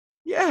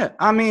Yeah,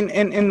 I mean,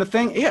 and the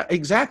thing, yeah,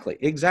 exactly,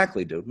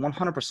 dude,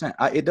 100%.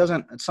 It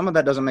doesn't. Some of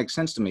that doesn't make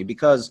sense to me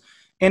because,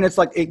 and it's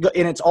like,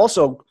 and it's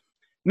also.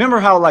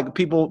 Remember how like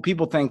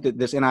people think that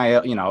this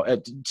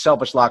NIL,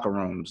 selfish locker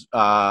rooms,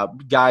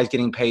 guys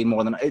getting paid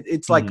more than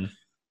it's like. Mm-hmm.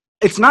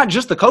 It's not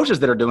just the coaches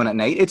that are doing it,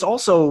 Nate. It's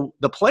also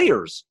the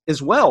players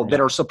as well that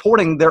Yeah. are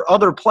supporting their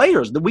other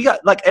players. We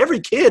got like every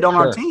kid on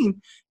our Sure.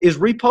 team is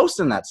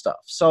reposting that stuff.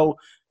 So,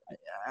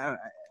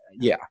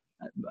 yeah,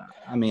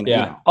 I mean,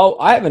 Yeah. Oh,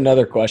 I have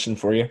another question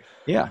for you.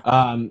 yeah.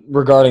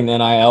 Regarding the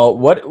NIL.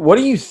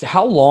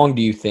 How long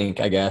do you think,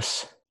 I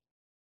guess,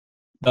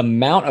 the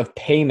amount of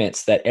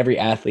payments that every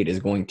athlete is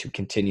going to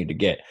continue to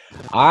get?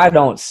 I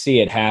don't see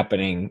it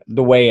happening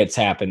the way it's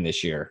happened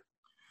this year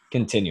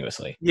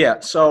continuously.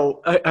 Yeah.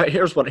 So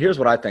here's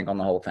what I think on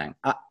the whole thing.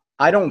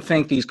 I don't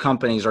think these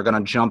companies are going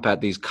to jump at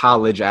these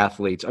college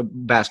athletes,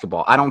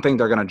 basketball. I don't think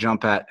they're going to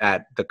jump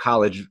at the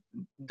college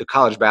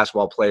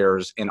basketball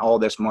players, and all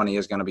this money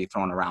is going to be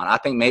thrown around. I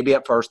think maybe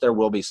at first there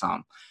will be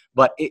some,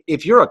 but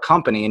if you're a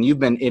company and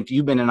if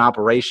you've been in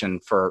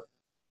operation for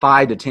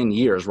 5 to 10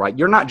 years, right?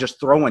 You're not just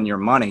throwing your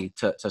money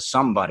to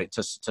somebody,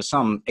 to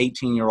some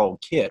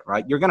 18-year-old kid,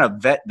 right? You're going to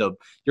vet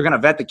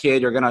the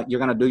kid. You're going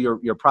to do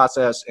your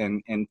process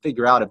and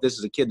figure out if this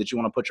is a kid that you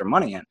want to put your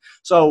money in.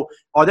 So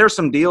are there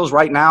some deals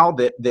right now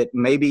that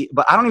maybe,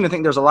 but I don't even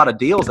think there's a lot of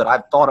deals that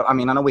I've thought of. I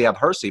mean, I know we have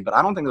Hersey, but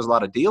I don't think there's a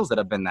lot of deals that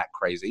have been that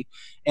crazy.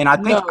 And I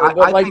think, No,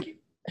 but I think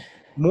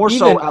more even,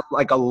 so at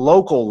like a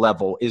local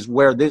level is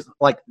where this,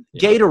 like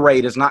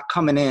Gatorade is not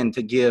coming in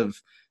to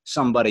give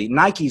somebody.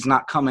 Nike's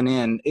not coming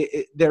in.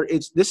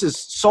 This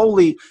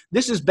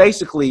is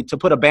basically to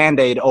put a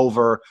Band-Aid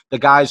over the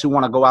guys who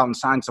want to go out and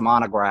sign some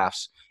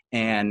autographs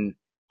and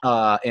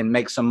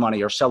make some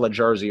money or sell a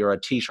jersey or a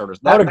T-shirt.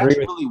 I would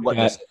agree with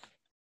that.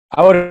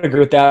 I would agree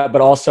with that,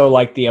 but also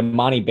like the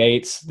Amani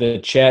Bates, the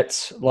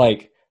Chets,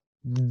 like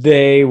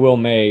they will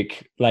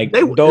make like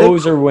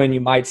those are when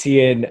you might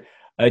see an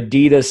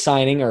Adidas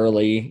signing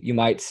early. You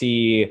might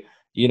see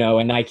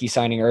a Nike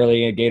signing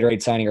early, a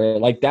Gatorade signing early.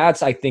 Like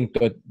that's, I think,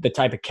 the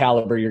type of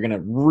caliber you're going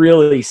to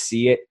really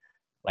see it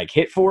like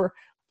hit for.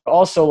 But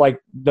also like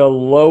the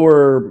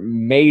lower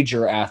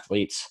major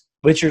athletes,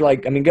 which are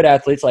like, I mean, good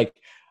athletes like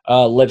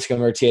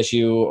Lipscomb or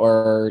TSU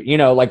or,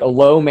 like a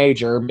low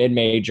major,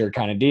 mid-major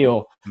kind of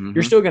deal. Mm-hmm.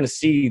 You're still going to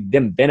see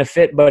them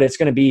benefit, but it's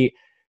going to be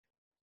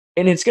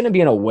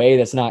in a way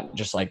that's not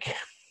just like,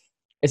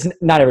 it's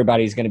not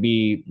everybody's going to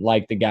be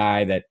like the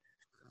guy that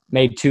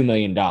made $2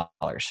 million, right?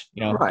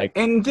 Like,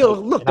 and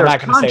look, and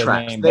there's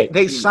contracts.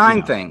 They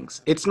sign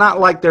things. It's not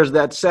like there's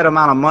that set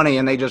amount of money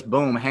and they just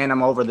boom hand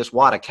them over this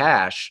wad of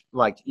cash,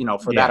 like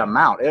for that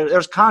amount.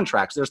 There's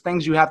contracts. There's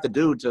things you have to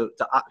do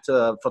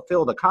to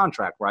fulfill the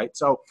contract, right?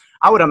 So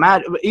I would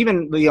imagine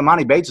even the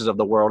Amani Bateses of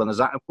the world, and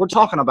we're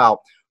talking about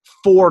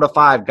 4 to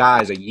 5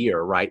 guys a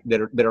year, right?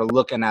 That are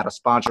looking at a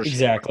sponsorship,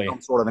 exactly,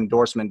 some sort of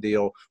endorsement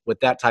deal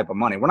with that type of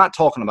money. We're not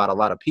talking about a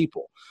lot of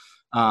people.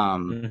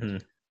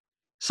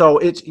 So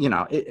it's,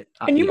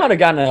 and you might have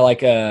gotten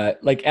like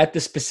at the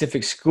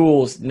specific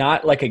schools,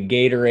 not like a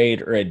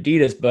Gatorade or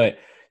Adidas, but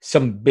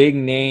some big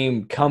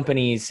name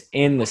companies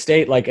in the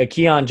state, like a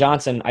Keon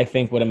Johnson, I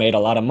think would have made a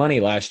lot of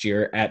money last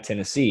year at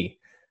Tennessee.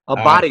 A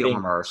body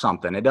armor or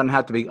something. It doesn't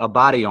have to be a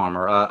body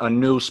armor, a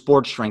new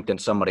sports drink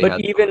that somebody has.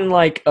 But even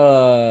like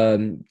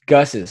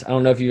Gus's, I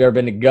don't know if you've ever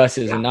been to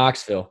Gus's in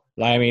Knoxville.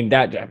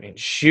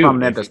 Shoot. From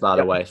Memphis, by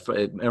the way.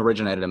 It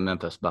originated in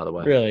Memphis, by the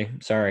way. Really?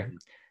 Sorry.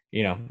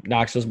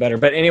 Knoxville's better.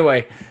 But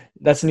anyway,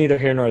 that's neither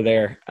here nor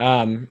there.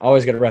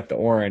 Always got to rep the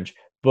orange.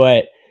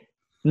 But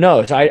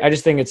no, so I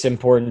just think it's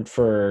important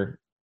for,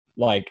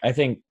 like, I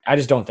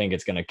just don't think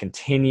it's going to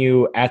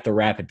continue at the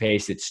rapid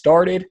pace it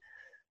started.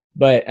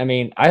 But I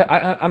mean,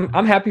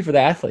 I'm happy for the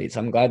athletes.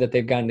 I'm glad that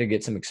they've gotten to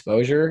get some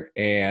exposure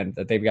and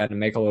that they've gotten to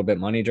make a little bit of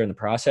money during the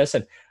process.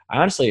 And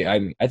honestly, I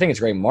think it's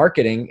great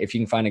marketing if you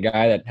can find a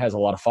guy that has a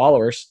lot of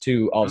followers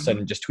to all of a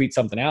sudden just tweet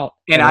something out.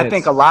 And I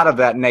think a lot of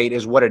that, Nate,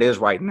 is what it is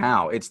right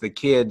now. It's the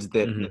kids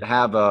that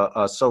have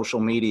a social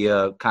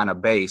media kind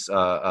of base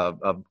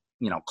of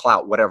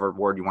clout, whatever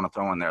word you want to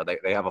throw in there.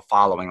 They have a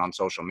following on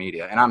social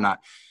media, and I'm not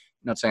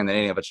saying that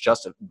any of it's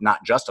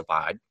not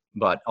justified,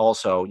 but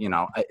also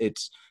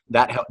it's.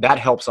 That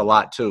helps a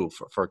lot too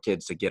for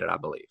kids to get it, I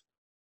believe.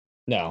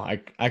 No,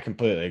 I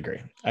completely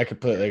agree.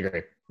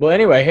 Well,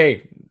 anyway,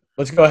 hey,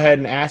 let's go ahead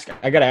and ask.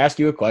 I got to ask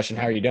you a question.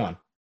 How are you doing?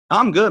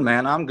 I'm good,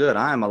 man. I'm good.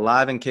 I am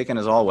alive and kicking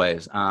as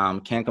always.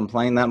 Can't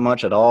complain that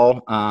much at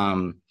all.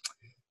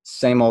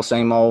 Same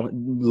old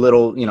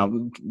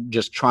little,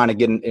 just trying to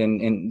get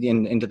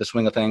into the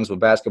swing of things with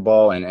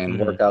baskbasketball and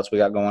workouts we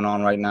got going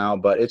on right now.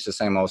 But it's the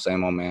same old,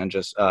 man.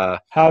 Just how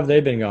have they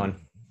been going?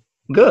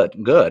 Good.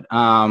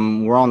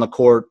 We're on the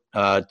court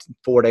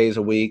 4 days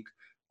a week.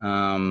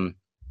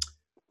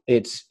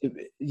 It's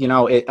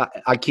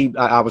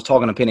I was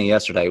talking to Penny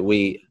yesterday.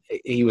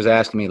 He was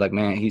asking me, like,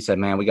 man, he said,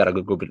 man, we got a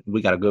good group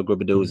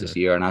of dudes this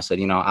year. And I said,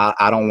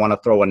 I don't want to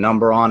throw a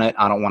number on it.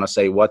 I don't want to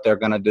say what they're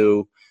going to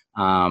do.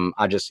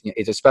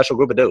 It's a special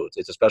group of dudes.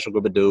 It's a special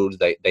group of dudes.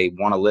 They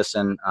want to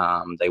listen.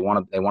 They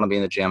want to be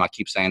in the gym. I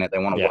keep saying it. They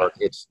want to work.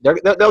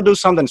 They'll do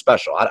something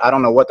special. I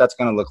don't know what that's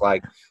going to look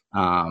like.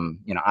 I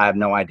have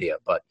no idea,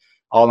 but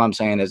all I'm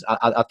saying is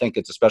I think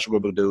it's a special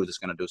group of dudes that's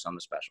going to do something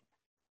special.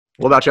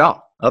 What about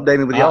y'all? Update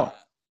me with y'all.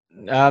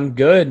 I'm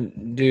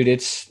good, dude.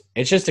 It's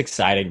just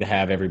exciting to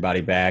have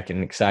everybody back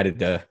and excited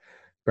to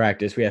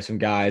practice. We have some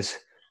guys,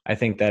 I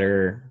think, that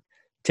are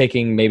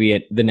taking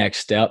maybe the next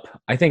step.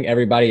 I think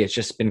everybody has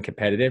just been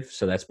competitive,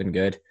 so that's been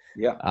good.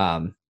 Yeah.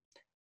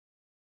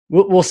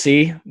 We'll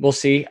see. We'll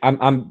see.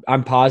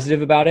 I'm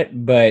positive about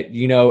it, but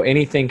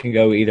anything can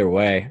go either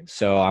way.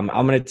 So I'm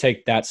going to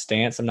take that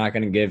stance. I'm not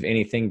going to give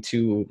anything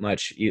too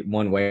much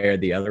one way or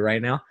the other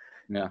right now.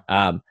 Yeah.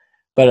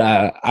 But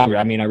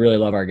I really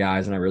love our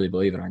guys, and I really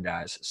believe in our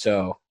guys.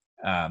 So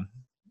I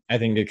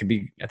think it could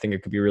be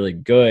really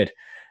good.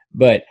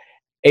 But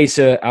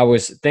Asa, I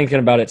was thinking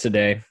about it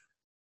today,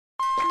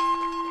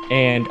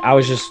 and I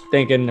was just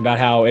thinking about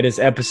how it is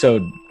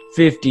episode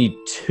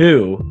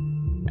 52,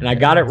 and I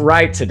got it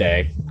right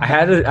today. I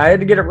had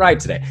to get it right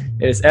today.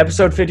 It is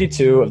episode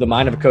 52 of the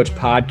Mind of a Coach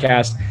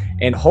podcast,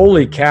 and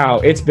holy cow,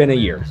 it's been a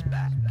year.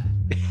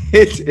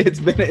 It's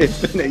been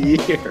a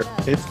year.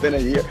 It's been a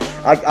year.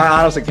 I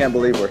honestly can't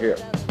believe we're here.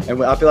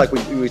 And I feel like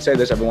we say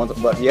this every once,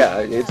 but yeah,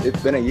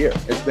 it's been a year.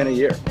 It's been a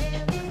year.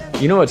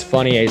 You know what's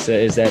funny, Asa,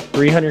 is that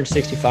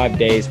 365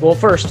 days. Well,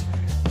 first,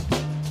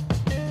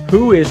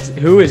 who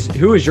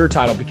is your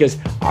title? Because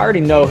I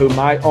already know who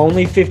my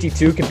only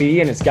 52 can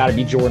be, and it's got to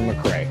be Jordan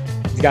McRae.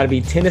 It's got to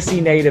be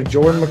Tennessee native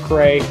Jordan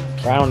McRae.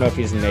 Or I don't know if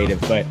he's a native,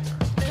 but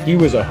he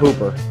was a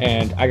hooper,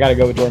 and I got to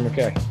go with Jordan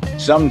McRae.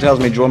 Something tells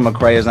me Jordan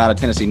McRae is not a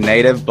Tennessee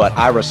native, but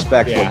I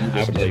respect what you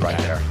just did right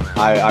there.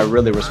 I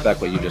really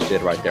respect what you just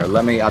did right there.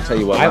 I'll tell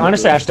you what. I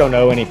just don't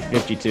know any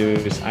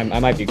 52s. I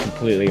might be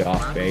completely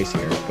off base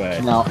here,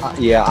 but no,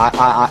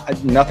 I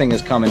nothing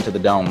is coming to the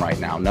dome right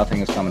now.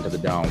 Nothing is coming to the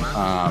dome.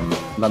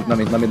 Let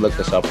me look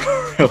this up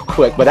real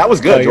quick. But that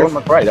was good,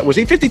 Jordan McRae. Was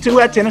he 52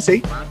 at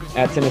Tennessee?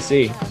 At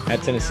Tennessee,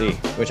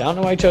 which I don't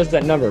know why he chose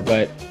that number,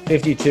 but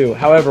 52.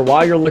 However,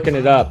 while you're looking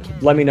it up,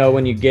 let me know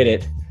when you get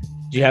it.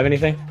 Do you have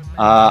anything?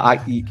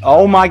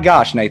 Oh my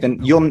gosh,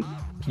 Nathan, you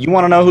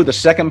want to know who the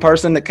second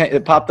person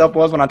that popped up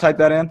was when I typed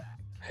that in?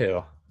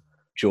 Who?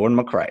 Jordan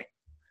McRae.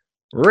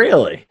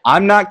 Really?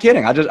 I'm not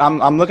kidding.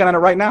 I'm looking at it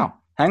right now.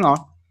 Hang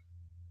on.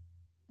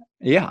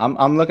 Yeah,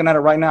 I'm looking at it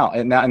right now,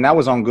 and that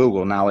was on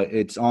Google. Now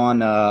it's on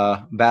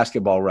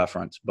Basketball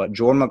Reference, but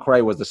Jordan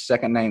McRae was the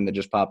second name that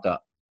just popped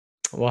up.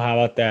 Well, how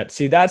about that?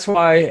 See, that's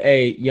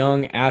why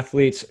young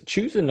athletes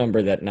choose a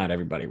number that not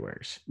everybody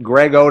wears.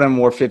 Greg Oden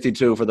wore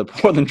 52 for the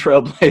Portland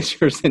Trail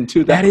Blazers in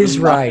 2000. That is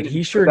right.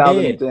 He sure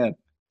did.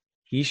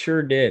 He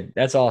sure did.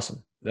 That's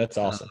awesome. That's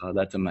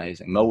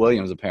amazing. Mo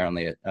Williams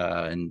apparently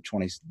in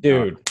 20.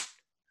 Dude,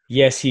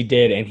 yes, he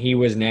did, and he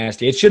was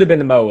nasty. It should have been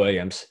the Mo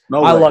Williams.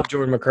 I love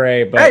Jordan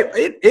McRae, but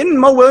hey, isn't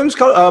Mo Williams?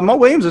 Mo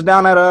Williams is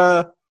down at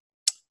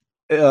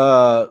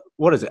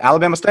what is it?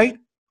 Alabama State.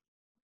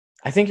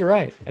 I think you're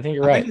right. I think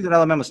he's at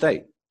Alabama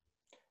State.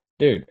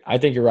 Dude, I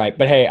think you're right.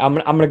 But hey, I'm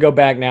gonna go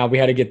back now. We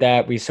had to get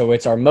that. So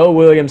it's our Mo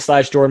Williams /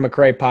 Jordan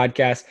McRae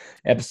podcast,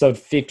 episode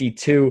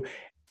 52.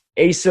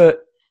 Asa,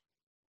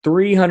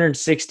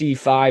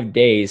 365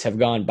 days have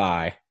gone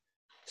by.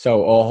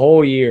 So a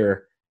whole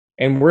year.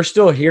 And we're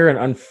still here, and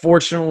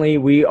unfortunately,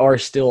 we are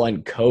still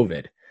on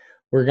COVID.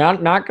 We're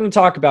not going to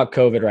talk about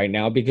COVID right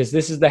now because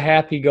this is the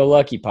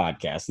Happy-Go-Lucky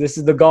podcast. This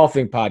is the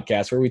golfing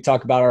podcast where we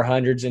talk about our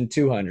 100s and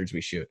 200s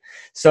we shoot.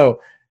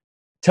 So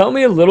tell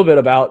me a little bit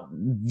about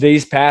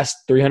these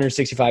past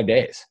 365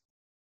 days.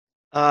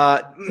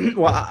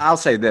 Well, I'll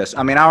say this.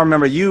 I mean, I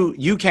remember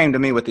you came to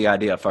me with the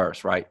idea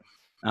first, right?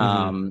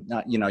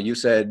 Mm-hmm. You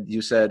said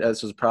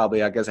this was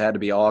probably, I guess it had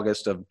to be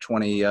August of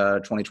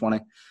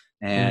 2020.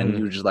 And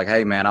you were just like,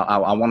 hey man,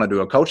 I want to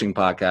do a coaching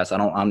podcast.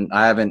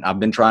 I've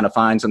been trying to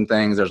find some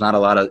things. There's not a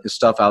lot of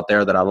stuff out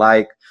there that I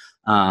like.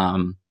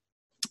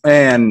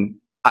 And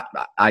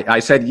I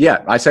said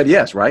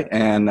yes. Right.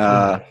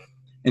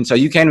 And so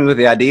you came in with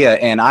the idea,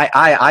 and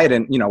I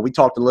didn't, we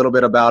talked a little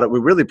bit about it. We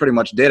really pretty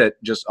much did it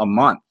just a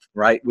month.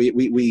 Right. We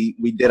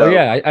did.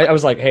 I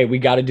was like, hey, we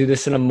got to do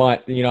this in a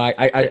month.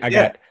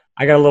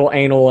 I got a little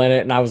anal in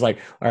it, and I was like,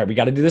 all right, we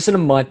got to do this in a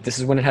month. This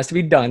is when it has to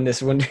be done. This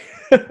is when.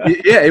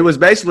 Yeah, it was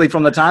basically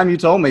from the time you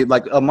told me,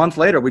 like a month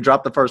later, we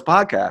dropped the first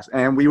podcast,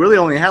 and we really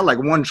only had like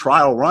one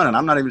trial run, and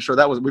I'm not even sure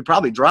we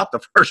probably dropped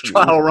the first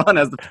trial run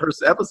as the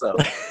first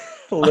episode.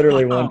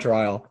 Literally one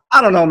trial.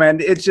 I don't know,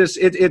 man. It's just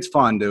it's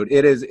fun, dude.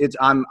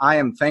 I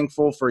am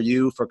thankful for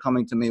you for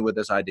coming to me with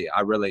this idea. I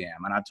really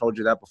am, and I told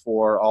you that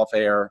before off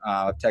air.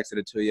 I've texted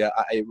it to you.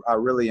 I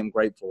really am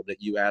grateful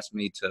that you asked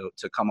me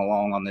to come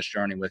along on this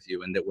journey with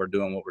you, and that we're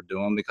doing what we're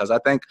doing, because I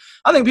think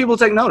people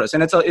take notice,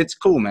 and it's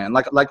cool, man.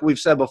 Like we've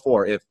said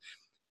before, if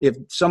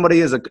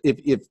somebody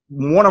if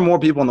one or more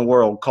people in the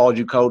world called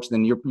you coach,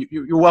 then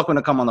you're welcome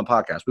to come on the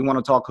podcast. We want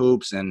to talk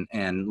hoops and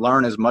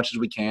learn as much as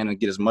we can and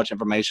get as much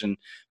information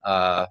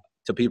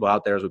to people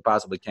out there as we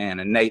possibly can.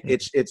 And Nate,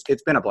 it's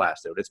been a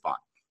blast, dude. It's fun.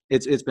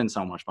 it's been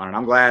so much fun. And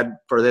I'm glad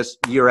for this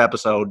year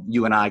episode,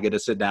 you and I get to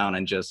sit down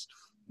and just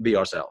be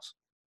ourselves.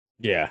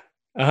 Yeah,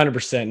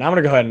 100%. And I'm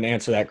going to go ahead and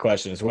answer that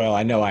question as well.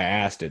 I know I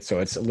asked it, so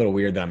it's a little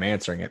weird that I'm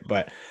answering it.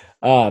 But,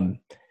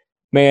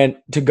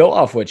 man, to go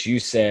off what you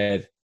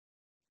said,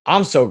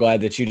 I'm so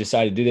glad that you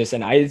decided to do this.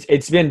 And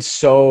it's been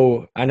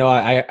so – I know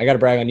I got to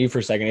brag on you for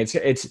a second.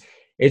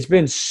 It's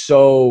been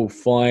so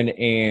fun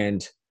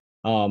and,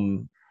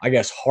 I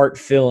guess,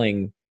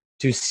 heart-filling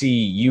to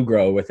see you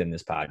grow within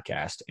this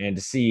podcast and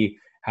to see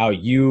how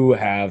you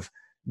have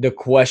the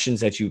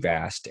questions that you've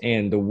asked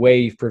and the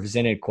way you've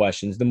presented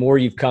questions, the more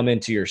you've come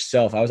into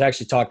yourself. I was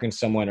actually talking to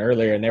someone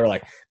earlier and they were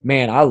like,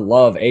 man, I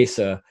love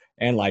Asa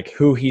and like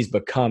who he's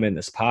become in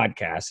this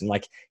podcast. And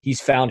like, he's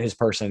found his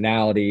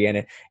personality.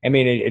 And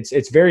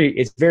it's very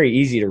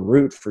easy to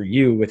root for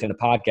you within a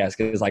podcast.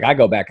 Cause like I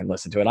go back and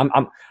listen to it.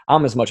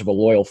 I'm as much of a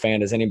loyal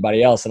fan as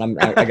anybody else. And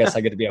I guess I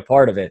get to be a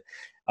part of it.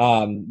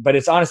 But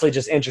it's honestly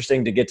just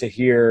interesting to get to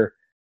hear.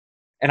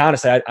 And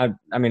honestly,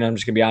 I mean, I'm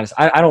just gonna be honest.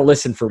 I don't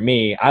listen for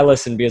me. I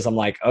listen because I'm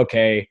like,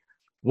 okay,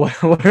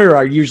 what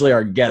are usually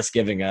our guests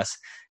giving us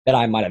that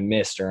I might have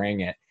missed during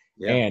it?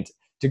 Yeah. And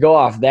to go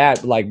off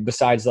that, like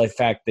besides the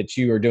fact that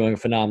you are doing a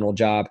phenomenal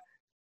job,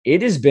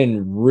 it has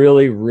been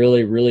really,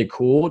 really, really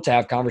cool to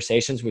have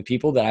conversations with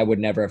people that I would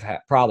never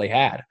have probably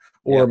had,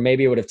 or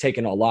maybe it would have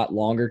taken a lot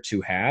longer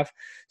to have.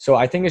 So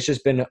I think it's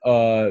just been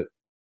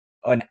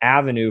an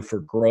avenue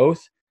for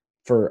growth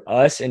for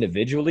us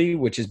individually,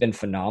 which has been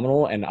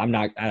phenomenal. And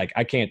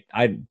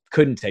I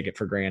couldn't take it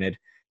for granted.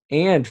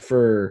 And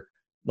for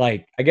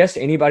like, I guess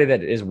anybody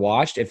that is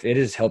watched, if it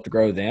has helped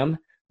grow them,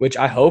 which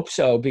I hope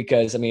so,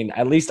 because I mean,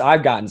 at least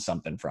I've gotten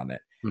something from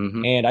it.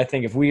 Mm-hmm. And I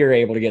think if we are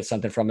able to get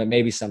something from it,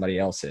 maybe somebody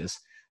else is.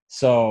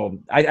 So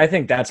I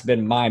think that's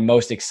been my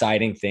most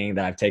exciting thing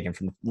that I've taken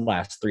from the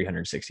last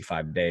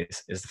 365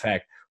 days is the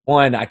fact,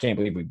 one, I can't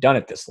believe we've done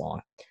it this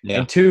long. Yeah.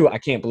 And two, I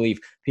can't believe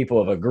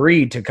people have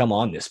agreed to come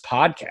on this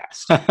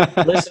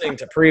podcast. Listening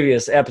to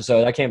previous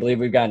episodes, I can't believe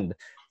we've gotten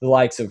the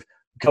likes of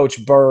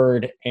Coach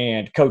Bird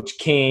and Coach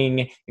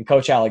King and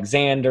Coach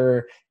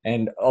Alexander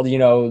and,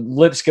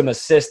 Lipscomb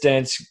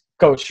assistants,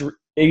 Coach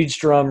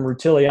Edstrom,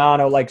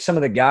 Rutiliano, like some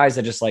of the guys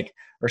that just like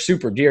are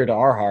super dear to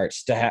our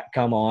hearts to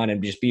come on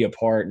and just be a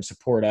part and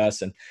support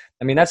us. And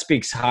I mean, that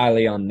speaks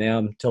highly on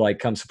them to like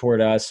come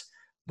support us.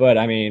 But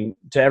I mean,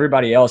 to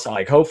everybody else,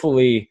 like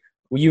hopefully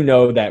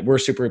that we're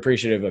super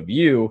appreciative of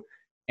you,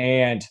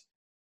 and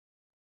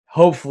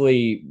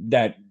hopefully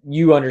that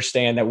you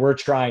understand that we're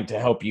trying to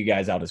help you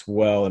guys out as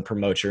well and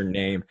promote your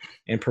name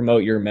and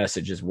promote your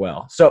message as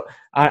well. So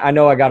I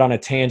know I got on a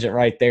tangent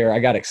right there. I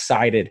got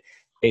excited,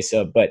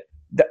 Asa, but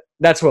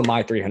that's what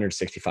my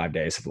 365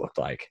 days have looked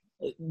like.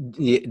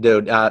 Yeah,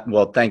 dude.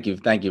 Well, thank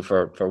you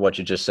for what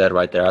you just said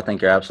right there. I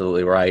think you're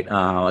absolutely right.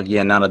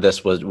 Again, none of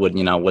this was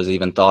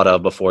even thought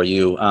of before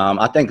you.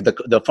 I think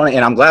the funny,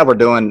 and I'm glad we're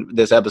doing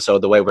this episode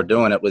the way we're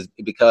doing it was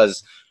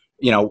because,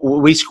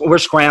 we're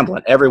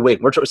scrambling every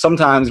week.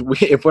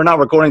 If we're not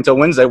recording till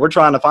Wednesday, we're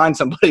trying to find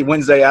somebody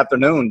Wednesday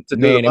afternoon to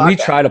do the podcast. And we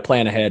try to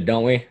plan ahead,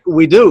 don't we?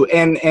 We do.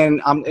 And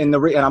I'm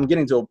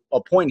getting to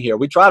a point here.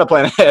 We try to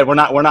plan ahead. We're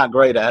not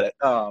great at it.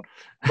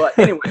 But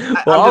anyway,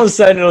 all of a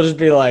sudden it'll just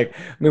be like,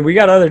 I mean, we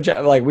got other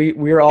jobs. Like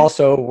we're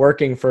also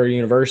working for a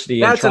university.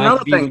 That's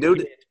another thing,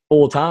 dude.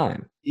 Full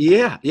time.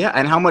 Yeah.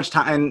 And how much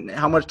time,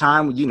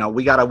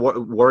 we got to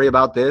worry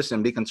about this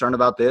and be concerned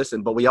about this.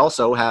 But we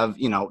also have,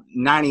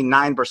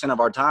 99% of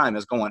our time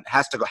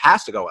has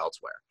to go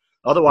elsewhere.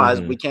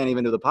 Otherwise we can't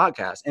even do the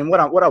podcast. And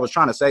what I was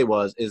trying to say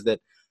is that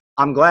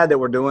I'm glad that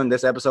we're doing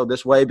this episode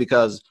this way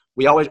because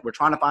we're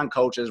trying to find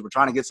coaches. We're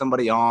trying to get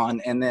somebody on.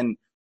 And then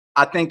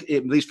I think,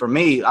 at least for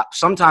me,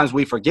 sometimes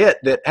we forget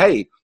that,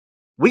 hey,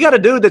 we got a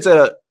dude that's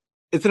an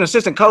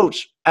assistant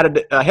coach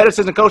a head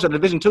assistant coach at a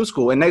Division II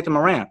school in Nathan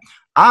Moran.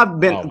 I've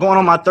been going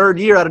on my third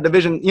year at a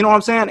division, you know what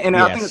I'm saying? And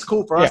I think it's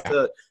cool for us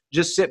to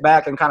just sit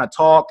back and kind of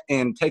talk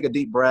and take a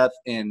deep breath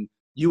and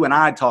you and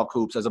I talk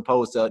hoops as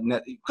opposed to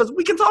 – because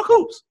we can talk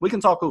hoops. We can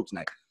talk hoops,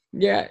 Nate.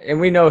 Yeah, and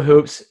we know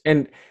hoops.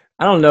 And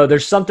I don't know,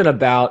 there's something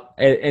about –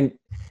 and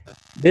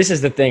this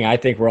is the thing I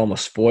think we're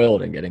almost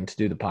spoiled in getting to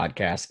do the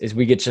podcast is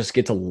we get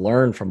to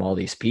learn from all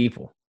these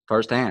people.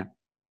 Firsthand.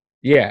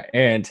 Yeah,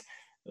 and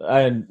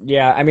I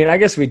mean, I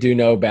guess we do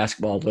know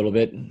basketball a little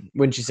bit,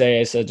 wouldn't you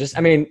say? So just,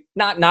 I mean,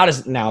 not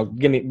as now.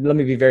 Let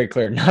me be very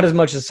clear. Not as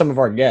much as some of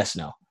our guests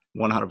know.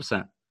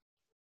 100%.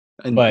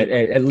 But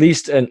at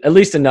least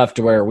enough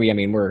to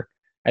where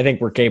I think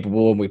we're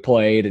capable and we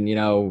played and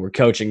we're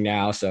coaching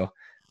now, so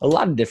a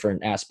lot of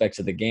different aspects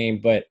of the game.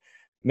 But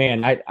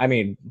man, I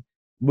mean,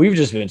 we've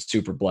just been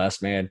super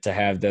blessed, man, to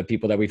have the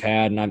people that we've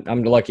had, and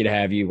I'm lucky to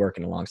have you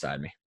working alongside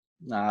me.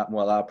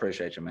 Well, I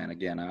appreciate you, man.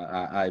 Again,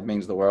 it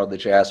means the world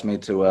that you asked me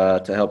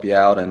to help you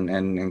out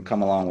and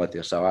come along with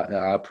you. So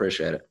I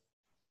appreciate it.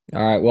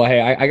 All right. Well, hey,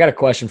 I got a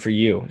question for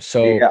you.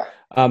 So,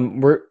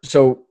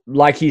 so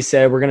like he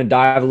said, we're going to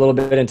dive a little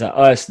bit into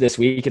us this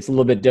week. It's a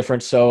little bit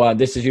different. So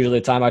this is usually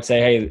the time I'd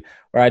say,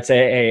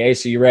 hey,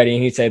 so you ready?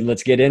 And he'd say,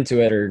 let's get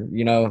into it, or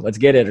let's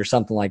get it, or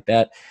something like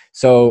that.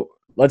 So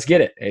let's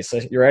get it.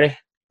 Asa, you ready?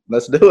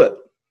 Let's do it.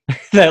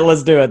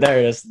 Let's do it. There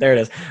it is. There it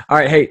is. All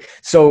right. Hey,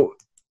 so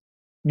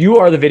you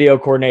are the video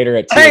coordinator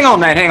at TSU. Hang on,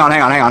 Nate. Hang on.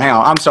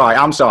 I'm sorry.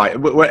 I'm sorry.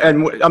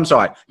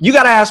 You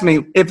got to ask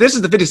me, if this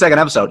is the 52nd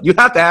episode, you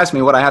have to ask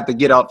me what I have to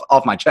get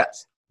off my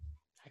chest.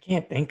 I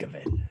can't think of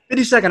it.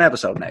 52nd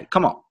episode, Nate.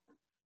 Come on.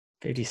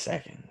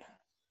 52nd.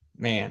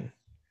 Man.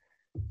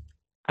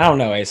 I don't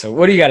know, Asa.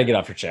 What do you got to get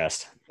off your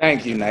chest?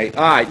 Thank you, Nate.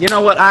 All right. You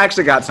know what? I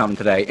actually got something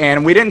today,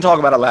 and we didn't talk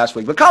about it last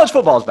week, but college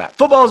football is back.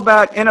 Football is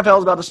back. NFL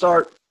is about to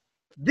start.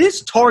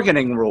 This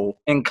targeting rule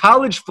in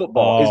college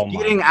football is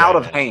getting out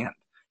of hand.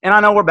 And I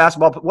know we're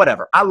basketball, but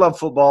whatever. I love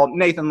football.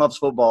 Nathan loves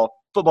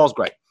football. Football's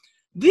great.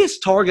 This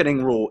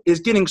targeting rule is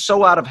getting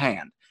so out of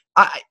hand.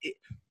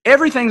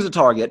 Everything's a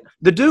target.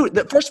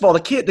 First of all,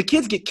 the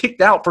kids get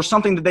kicked out for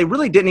something that they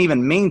really didn't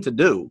even mean to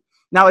do.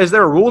 Now, is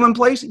there a rule in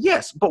place?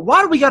 Yes. But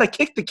why do we got to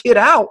kick the kid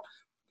out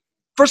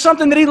for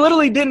something that he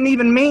literally didn't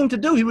even mean to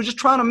do? He was just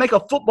trying to make a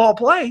football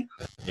play,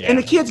 and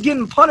the kid's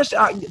getting punished.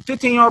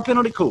 15-yard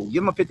penalty, cool.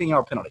 Give him a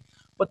 15-yard penalty.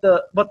 But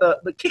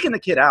the kicking the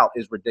kid out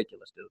is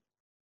ridiculous, dude.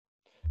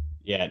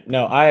 Yeah,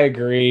 no, I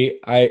agree.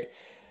 I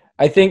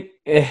think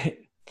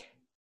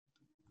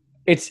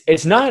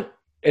it's not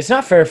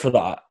fair for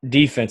the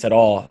defense at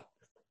all,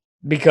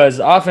 because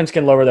the offense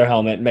can lower their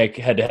helmet and make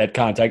head-to-head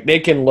contact. They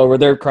can lower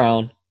their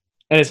crown,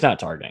 and it's not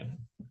targeting.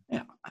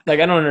 Yeah.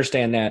 Like, I don't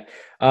understand that.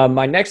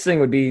 My next thing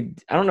would be,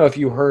 I don't know if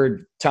you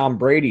heard Tom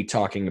Brady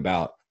talking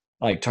about,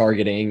 like,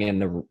 targeting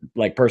and the,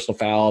 like, personal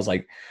fouls,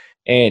 like,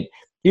 and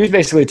he was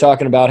basically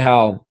talking about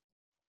how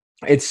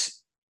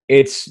it's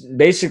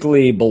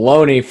basically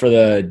baloney for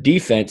the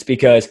defense,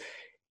 because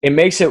it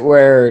makes it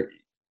where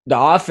the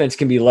offense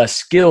can be less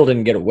skilled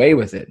and get away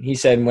with it. He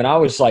said, when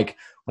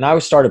I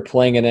started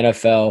playing in the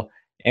NFL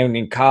and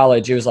in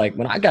college, it was like,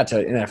 when I got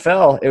to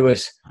NFL, it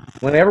was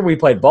whenever we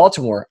played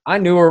Baltimore, I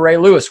knew where Ray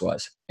Lewis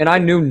was, and I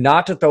knew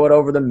not to throw it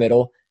over the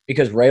middle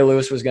because Ray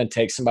Lewis was going to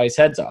take somebody's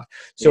heads off.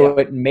 So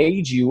It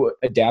made you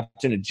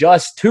adapt and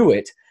adjust to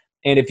it.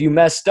 And if you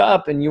messed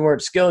up and you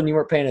weren't skilled and you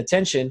weren't paying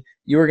attention,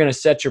 you were going to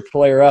set your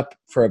player up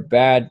for a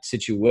bad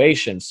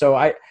situation. So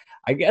I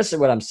guess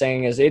what I'm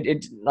saying is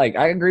it like,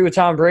 I agree with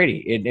Tom Brady.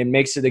 It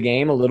makes the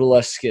game a little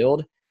less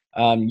skilled.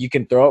 You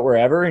can throw it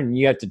wherever, and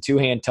you have to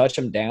two-hand touch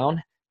them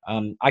down.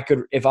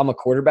 If I'm a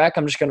quarterback,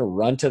 I'm just going to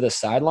run to the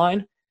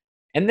sideline,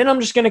 and then I'm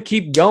just going to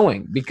keep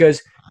going,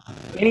 because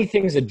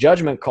anything's a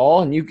judgment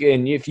call. And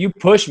if you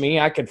push me,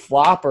 I could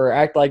flop or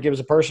act like it was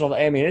a personal.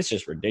 I mean, it's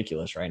just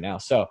ridiculous right now.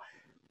 So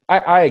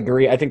I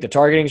agree. I think the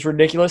targeting is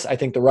ridiculous. I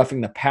think the roughing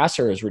the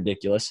passer is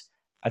ridiculous.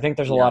 I think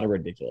there's a lot of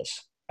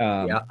ridiculous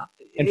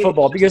in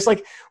football, because,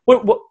 like,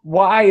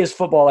 why is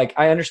football, like,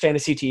 I understand the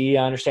CTE,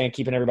 I understand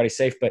keeping everybody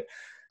safe, but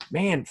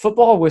man,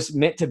 football was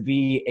meant to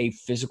be a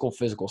physical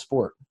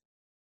sport.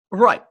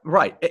 Right.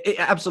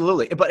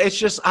 Absolutely. But it's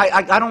just,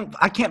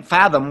 I can't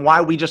fathom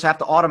why we just have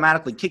to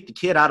automatically kick the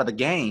kid out of the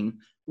game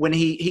when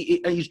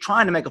he's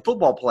trying to make a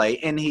football play,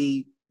 and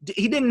he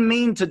didn't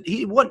mean to.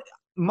 He wasn't.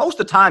 Most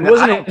of the time,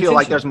 I don't feel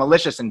like there's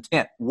malicious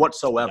intent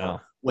whatsoever.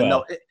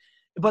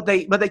 But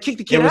they kick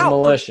the kid out. It was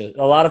malicious.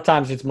 A lot of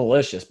times it's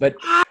malicious, but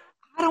I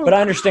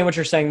understand what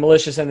you're saying.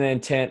 Malicious in the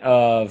intent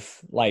of,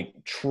 like,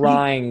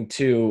 trying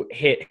to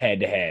hit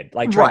head to head,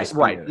 like right.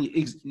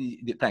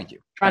 Thank you.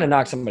 Trying to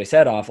knock somebody's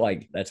head off,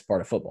 like, that's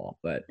part of football.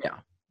 But yeah.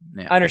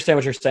 I understand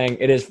what you're saying.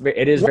 It is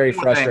very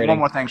frustrating. One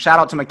more thing. Shout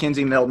out to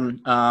Mackenzie Milton.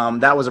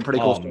 That was a pretty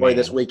cool story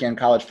this weekend,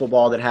 college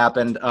football, that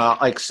happened.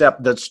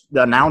 Except the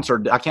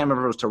announcer, I can't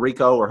remember if it was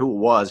Tirico or who it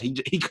was. He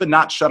could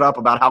not shut up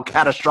about how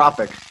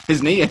catastrophic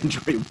his knee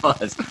injury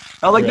was.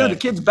 I was like, dude, the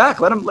kid's back.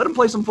 Let him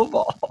play some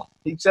football.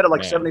 He said it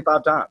like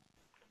 75 times.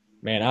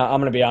 Man, I'm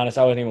gonna be honest.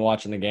 I wasn't even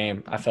watching the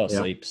game. I fell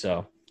asleep,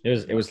 so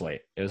it was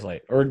late. It was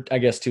late, or I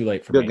guess too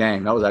late for me. Good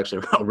game. That was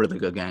actually a really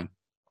good game.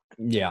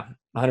 Yeah,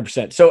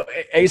 100%. So,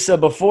 Asa,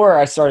 before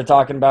I started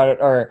talking about it,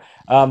 or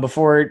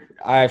before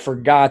I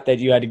forgot that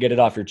you had to get it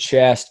off your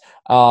chest,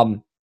 I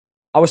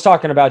was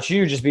talking about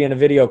you just being a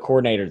video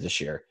coordinator this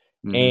year.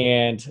 Mm-hmm.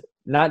 And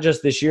not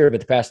just this year,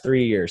 but the past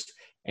 3 years.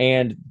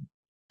 And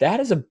that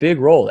is a big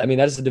role. I mean,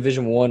 that is a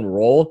Division I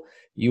role.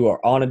 You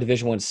are on a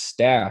Division I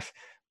staff.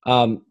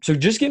 So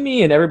just give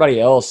me and everybody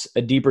else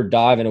a deeper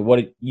dive into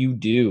what you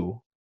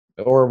do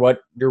or what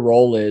your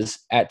role is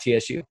at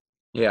TSU.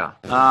 Yeah,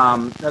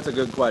 that's a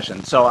good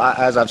question. So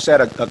as I've said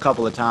a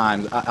couple of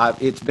times,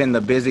 it's been the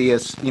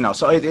busiest,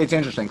 so it's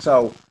interesting.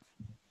 So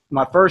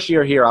my first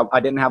year here, I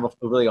didn't have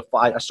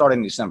I started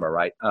in December,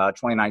 right?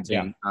 2019.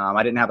 Yeah.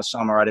 I didn't have a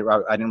summer. I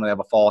didn't really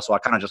have a fall. So I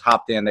kind of just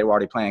hopped in. They were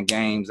already playing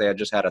games. They had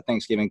just had a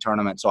Thanksgiving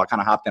tournament. So I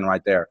kind of hopped in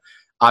right there.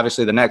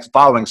 Obviously, the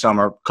following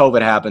summer,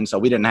 COVID happened. So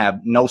we didn't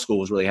have, no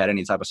schools really had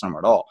any type of summer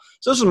at all.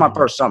 So this was my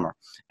first summer.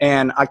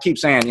 And I keep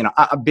saying,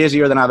 I'm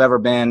busier than I've ever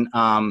been.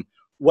 I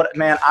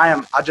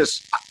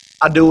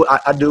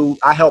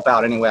help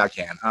out any way I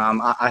can.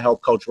 I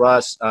help Coach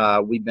Russ.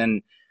 We've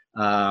been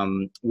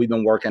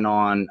working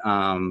on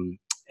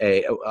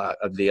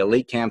the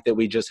elite camp that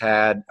we just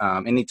had.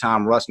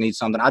 Anytime Russ needs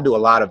something, I do a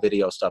lot of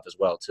video stuff as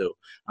well too.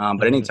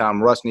 But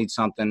anytime Russ needs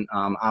something,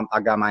 I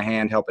got my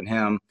hand helping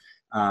him.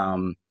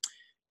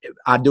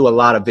 I do a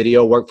lot of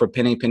video work for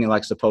Penny. Penny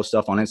likes to post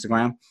stuff on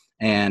Instagram,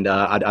 and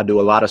I do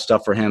a lot of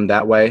stuff for him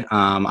that way.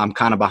 I'm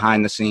kind of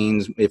behind the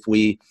scenes. If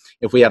we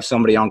have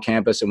somebody on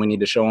campus and we need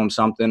to show them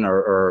something,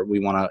 or we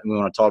want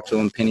to talk to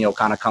him, Penny will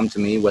kind of come to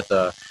me with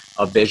a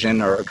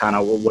vision or kind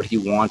of what he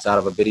wants out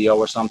of a video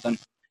or something.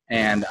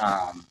 And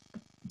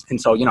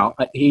so, you know,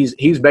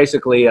 he's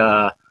basically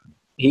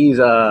he's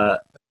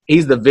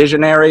the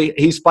visionary.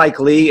 He's Spike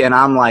Lee, and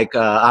I'm like,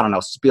 I don't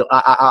know,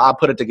 I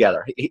put it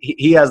together.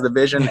 He has the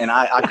vision, and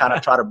I kind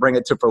of try to bring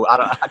it to fruition.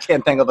 I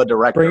can't think of a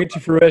director. Bring it to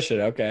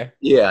fruition, okay.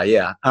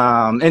 Yeah.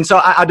 And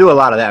so I do a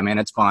lot of that, man.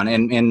 It's fun.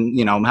 And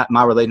you know,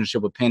 my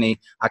relationship with Penny,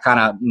 I kind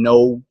of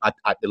know,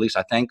 at least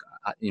I think,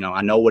 you know,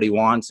 I know what he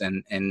wants,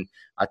 and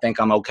I think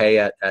I'm okay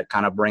at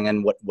kind of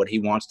bringing what he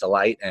wants to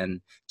light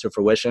and to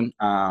fruition.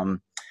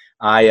 I'm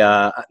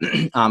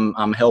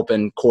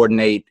helping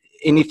coordinate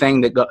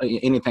anything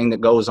that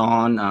goes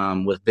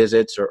on with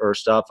visits or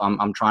stuff.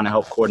 I'm trying to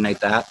help coordinate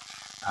that.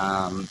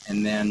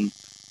 And then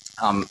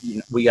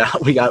we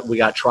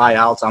got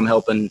tryouts. I'm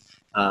helping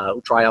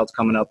tryouts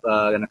coming up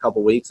in a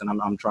couple weeks, and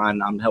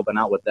I'm helping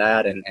out with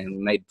that, and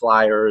made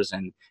flyers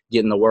and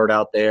getting the word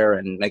out there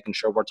and making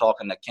sure we're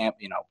talking to camp,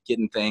 you know,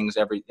 getting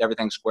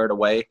everything squared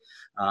away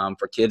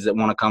for kids that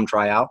want to come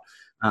try out.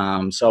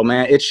 So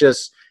man, it's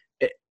just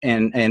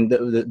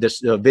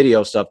this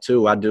video stuff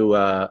too. I do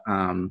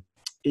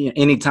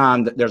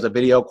anytime that there's a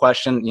video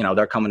question, you know,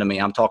 they're coming to me.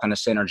 I'm talking to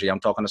Synergy. I'm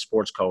talking to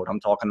Sports Code. I'm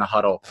talking to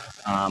Huddle.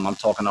 I'm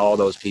talking to all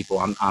those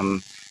people.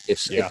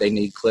 If they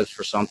need clips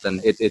for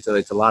something, it's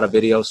a lot of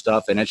video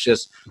stuff, and it's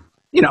just,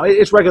 you know,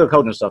 it's regular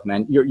coaching stuff,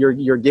 man.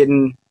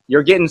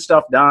 You're getting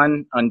stuff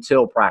done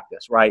until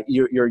practice, right?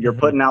 You're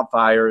putting out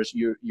fires.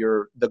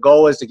 The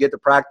goal is to get to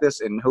practice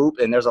and hoop,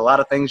 and there's a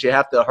lot of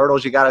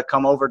hurdles you got to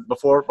come over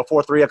before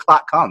 3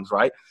 o'clock comes,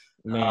 right?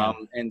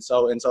 And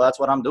so that's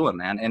what I'm doing,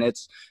 man. And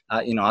it's,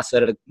 you know, I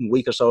said it a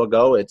week or so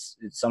ago. It's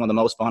some of the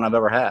most fun I've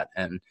ever had,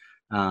 and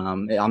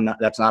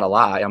that's not a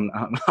lie.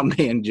 I'm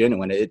being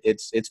genuine.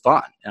 It's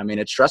fun. I mean,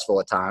 it's stressful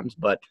at times,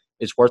 but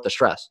it's worth the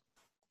stress.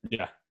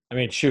 Yeah, I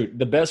mean, shoot,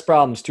 the best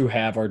problems to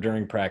have are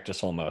during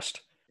practice,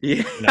 almost.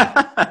 Yeah, you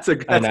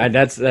know?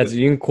 that's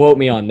you can quote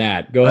me on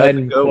that. Go ahead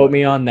and quote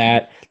me on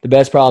that. The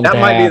best problems that to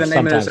might have be the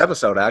name of this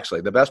episode.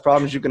 Actually, the best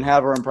problems you can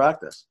have are in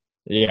practice.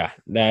 Yeah,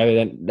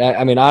 that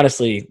I mean,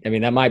 honestly, I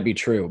mean, that might be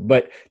true.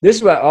 But this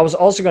is what I was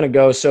also going to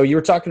go. So you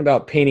were talking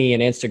about Penny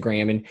and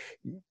Instagram, and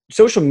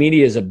social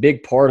media is a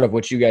big part of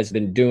what you guys have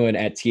been doing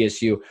at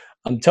TSU.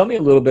 Tell me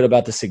a little bit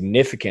about the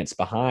significance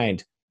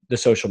behind the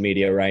social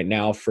media right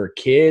now for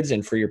kids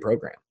and for your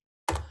program.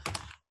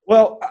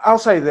 Well, I'll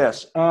say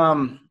this.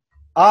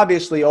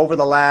 Obviously, over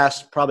the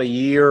last probably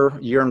year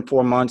and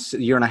 4 months,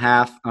 year and a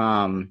half,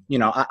 you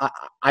know,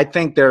 I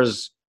think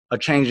there's a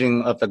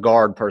changing of the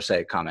guard per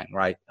se coming,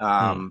 right?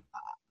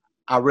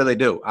 I really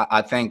do.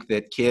 I think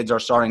that kids are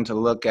starting to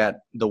look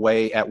at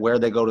where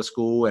they go to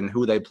school and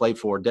who they play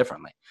for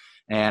differently.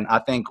 And I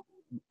think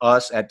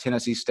us at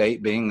Tennessee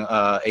State, being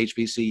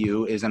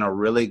HBCU, is in a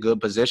really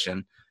good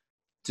position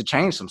to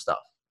change some stuff,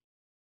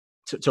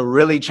 to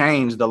really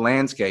change the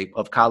landscape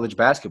of college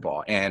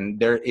basketball.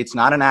 And it's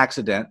not an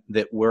accident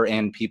that we're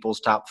in people's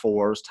top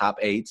 4s, top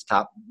 8s,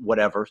 top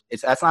whatever.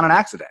 That's not an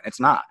accident. It's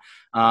not.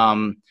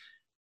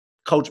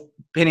 Coach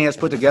Penny has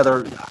put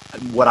together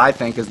what I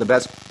think is the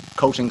best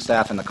coaching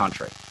staff in the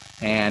country.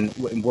 And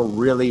we're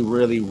really,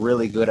 really,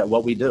 really good at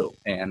what we do.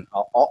 And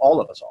all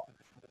of us are.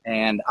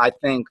 And I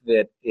think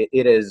that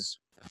it has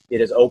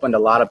opened a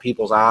lot of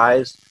people's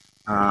eyes.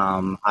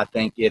 I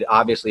think it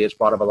obviously has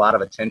brought up a lot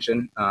of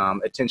attention.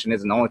 Attention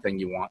isn't the only thing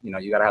you want. You know,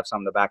 you got to have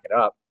something to back it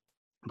up.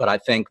 But I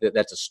think that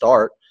that's a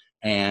start.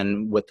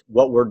 And with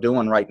what we're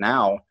doing right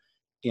now,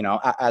 you know,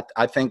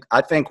 I think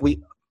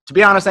we, to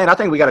be honest, Nate, I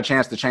think we got a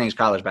chance to change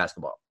college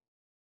basketball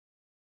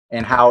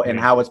and how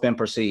it's been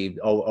perceived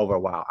over a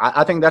while.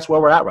 I think that's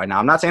where we're at right now.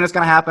 I'm not saying it's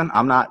going to happen.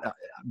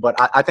 But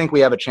I think we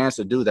have a chance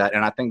to do that.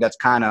 And I think that's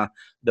kind of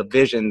the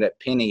vision that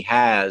Penny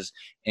has,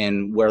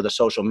 and where the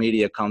social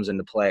media comes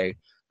into play,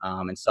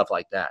 and stuff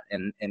like that.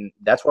 And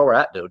that's where we're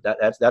at, dude.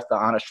 That's the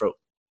honest truth.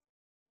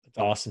 That's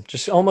awesome.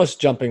 Just almost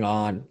jumping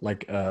on,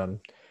 like,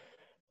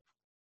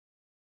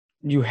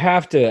 you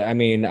have to, I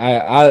mean,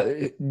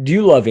 I do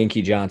you love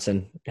Inky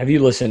Johnson? Have you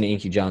listened to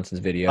Inky Johnson's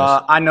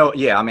videos? I know.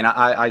 Yeah. I mean,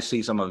 I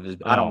see some of his,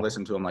 I don't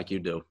listen to him like you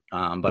do.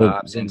 But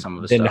I've seen some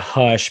of his stuff. Then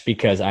hush,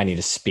 because I need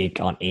to speak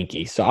on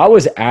Inky. So I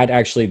was at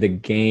actually the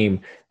game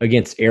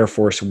against Air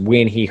Force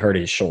when he hurt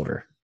his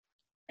shoulder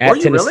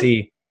at Tennessee.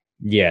 Really?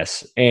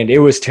 Yes. And it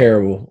was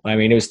terrible. I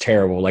mean, it was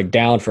terrible, like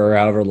down for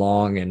however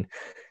long. And,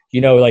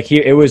 you know, like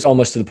it was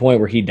almost to the point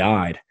where he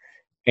died.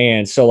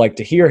 And so, like,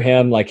 to hear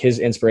him, like, his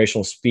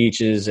inspirational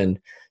speeches and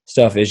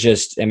stuff is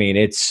just,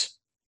 it's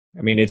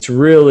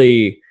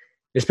really,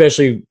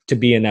 especially to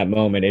be in that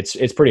moment,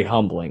 it's pretty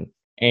humbling.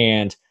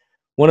 And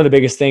one of the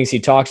biggest things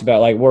he talks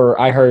about, like, where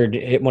I heard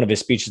one of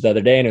his speeches the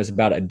other day, and it was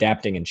about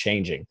adapting and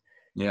changing.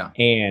 Yeah.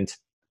 And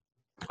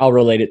I'll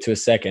relate it to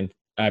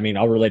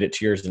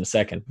yours in a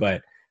second.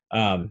 But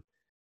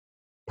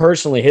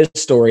personally his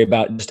story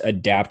about just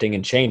adapting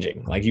and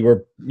changing. Like you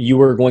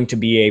were going to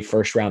be a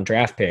first round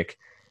draft pick,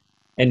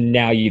 and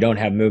now you don't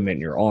have movement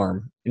in your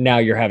arm. Now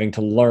you're having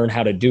to learn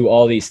how to do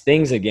all these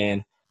things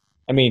again.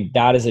 I mean,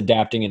 that is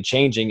adapting and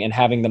changing and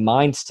having the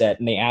mindset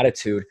and the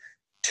attitude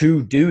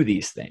to do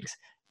these things.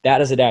 That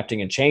is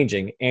adapting and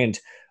changing. And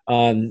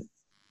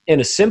in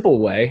a simple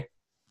way,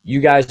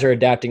 you guys are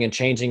adapting and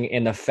changing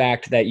in the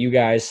fact that you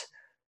guys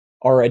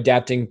are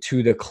adapting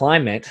to the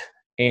climate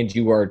and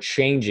you are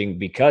changing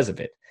because of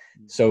it.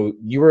 So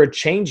you are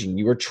changing,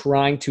 you are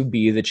trying to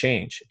be the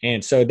change.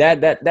 And so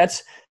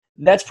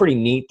that's pretty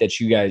neat that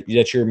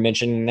you're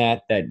mentioning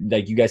that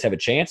like you guys have a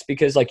chance,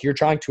 because like you're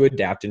trying to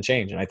adapt and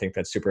change. And I think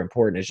that's super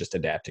important, is just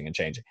adapting and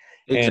changing.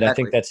 Exactly. And I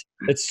think that's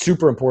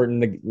super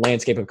important in the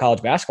landscape of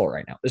college basketball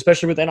right now,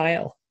 especially with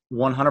NIL.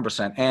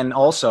 100%. And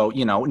also,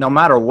 no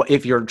matter what,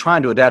 if you're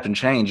trying to adapt and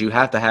change, you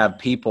have to have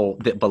people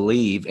that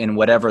believe in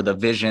whatever the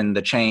vision,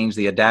 the change,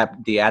 the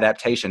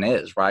adaptation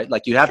is, right?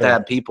 Like you have to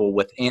have people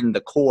within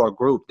the core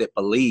group that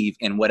believe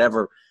in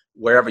wherever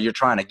you're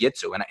trying to get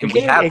to. And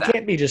we have that. It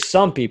can't be just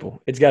some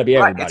people. It's got to be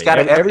everybody.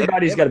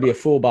 Everybody's got to be a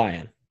full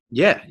buy-in.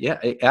 Yeah,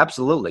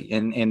 absolutely.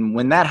 And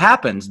when that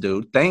happens,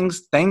 dude,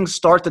 things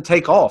start to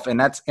take off. And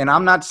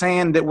I'm not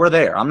saying that we're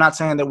there.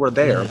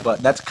 But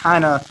that's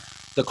kind of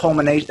the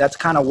culmination. That's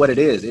kind of what it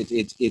is.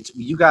 It's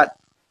you got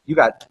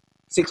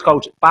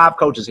 5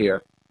 coaches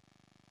here,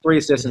 3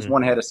 assistants,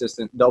 1 head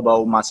assistant,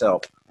 Dobo,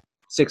 myself,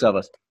 6 of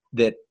us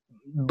that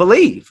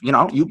believe.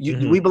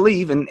 We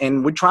believe,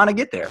 and we're trying to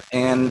get there.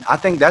 And I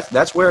think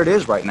that's where it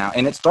is right now.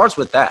 And it starts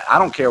with that. I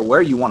don't care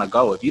where you want to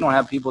go. If you don't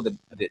have people that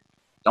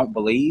don't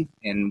believe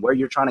in where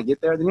you're trying to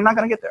get there, then you're not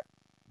going to get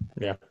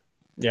there.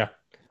 Yeah.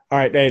 All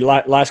right. Hey,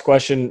 last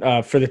question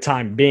for the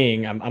time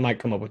being. I might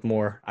come up with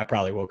more. I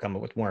probably will come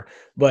up with more.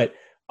 But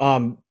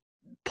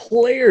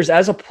players,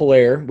 as a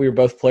player, we were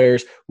both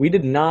players. We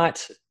did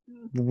not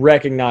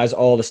recognize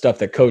all the stuff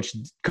that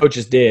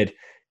coaches did,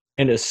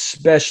 and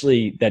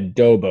especially that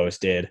Dobos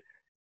did,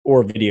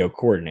 or video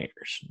coordinators.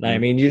 Mm-hmm. I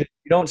mean, you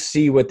don't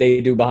see what they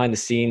do behind the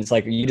scenes.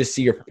 Like, you just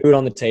see your food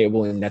on the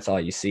table, and that's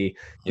all you see.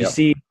 You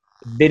see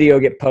video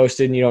get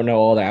posted, and you don't know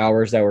all the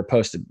hours that were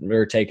posted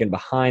or taken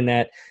behind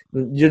that.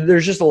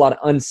 There's just a lot of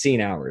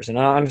unseen hours, and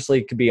honestly,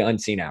 it could be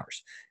unseen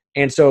hours.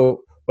 And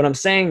so what I'm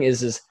saying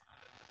is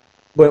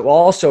but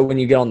also when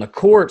you get on the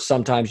court,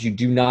 sometimes you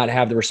do not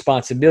have the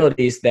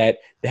responsibilities that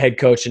the head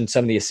coach and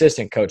some of the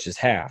assistant coaches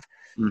have.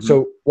 Mm-hmm.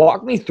 So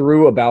walk me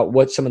through about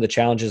what some of the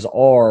challenges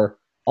are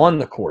on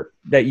the court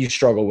that you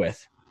struggle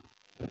with.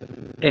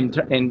 In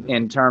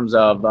terms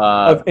of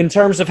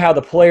how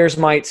the players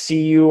might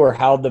see you, or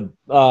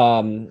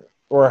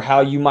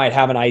how you might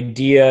have an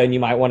idea and you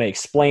might want to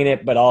explain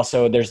it, but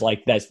also there's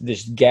like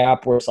this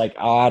gap where it's like,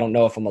 oh, I don't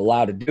know if I'm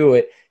allowed to do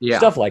it.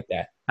 Stuff like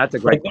that. That's a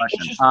great question.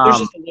 There's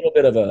just a little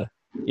bit of a,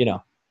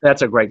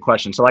 That's a great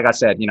question. So like I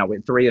said,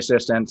 with 3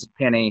 assistants,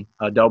 Penny,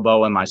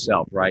 Dobo, and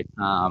myself, right?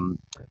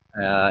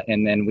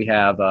 And then we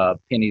have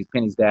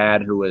Penny's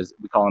dad, we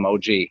call him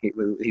OG.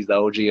 He's the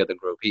OG of the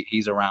group.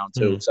 He's around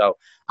too. Mm-hmm. So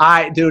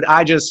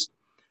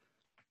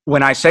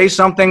when I say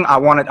something, I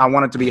want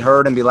it to be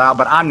heard and be loud,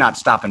 but I'm not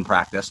stopping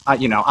practice. I'm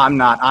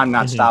not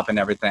mm-hmm. stopping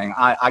everything.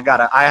 I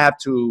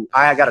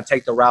gotta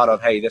take the route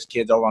of, hey, this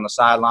kid's over on the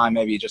sideline.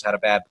 Maybe he just had a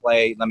bad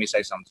play. Let me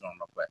say something to him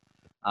real quick.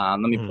 Let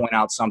me point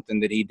out something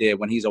that he did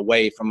when he's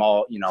away from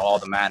all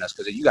the madness.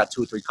 Because if you got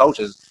 2 or 3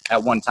 coaches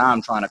at one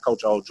time trying to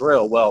coach a whole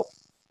drill, well,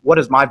 what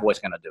is my voice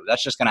going to do?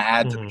 That's just going to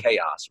add to the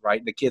chaos,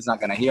 right? The kid's not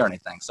going to hear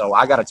anything. So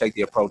I got to take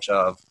the approach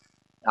of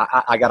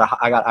I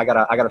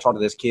gotta talk to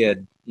this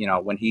kid,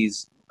 when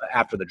he's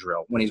after the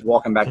drill, when he's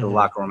walking back to the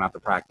locker room after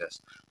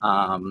practice.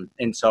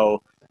 And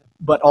so,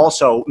 but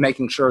also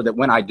making sure that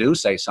when I do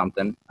say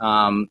something,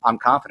 I'm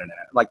confident in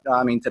it. Like,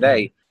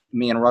 today,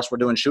 me and Russ were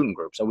doing shooting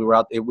groups. So we were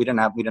out. We didn't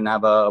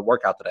have a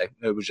workout today.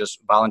 It was just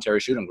voluntary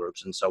shooting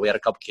groups. And so we had a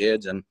couple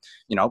kids, and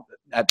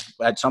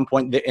at some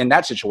point in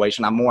that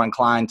situation, I'm more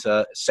inclined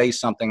to say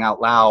something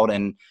out loud,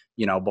 and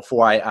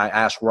before I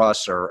ask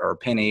Russ or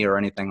Penny or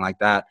anything like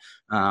that.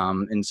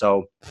 And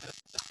so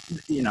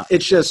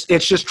it's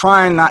just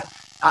trying not.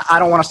 I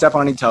don't want to step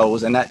on any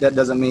toes, and that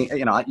doesn't mean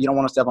you don't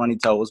want to step on any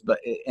toes. But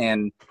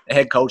the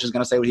head coach is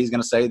going to say what he's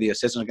going to say. The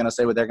assistants are going to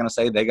say what they're going to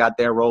say. They got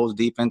their roles,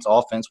 defense,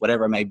 offense,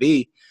 whatever it may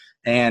be.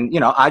 And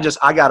I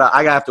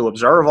have to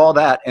observe all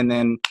that, and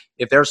then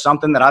if there's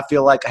something that I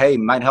feel like, hey,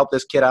 might help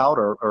this kid out,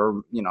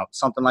 or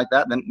something like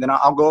that, then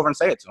I'll go over and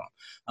say it to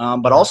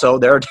him. But also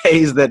there are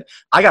days that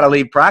I got to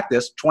leave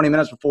practice 20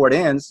 minutes before it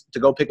ends to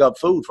go pick up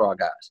food for our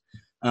guys.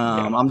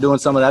 I'm doing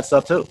some of that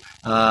stuff too.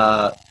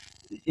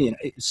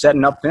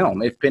 Setting up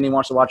film. If Penny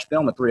wants to watch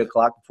film at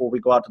 3:00 before we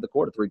go out to the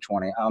court at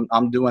 3:20,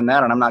 I'm doing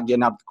that, and I'm not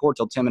getting out to the court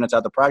till 10 minutes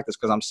after practice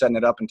because I'm setting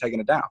it up and taking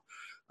it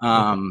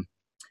down.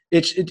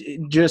 It's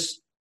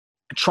just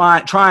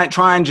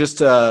trying just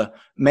to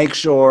make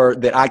sure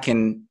that I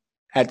can.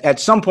 At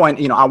some point,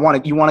 you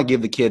want to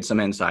give the kids some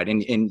insight,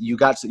 and you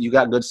got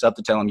good stuff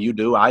to tell them. You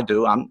do, I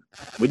do,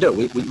 we do.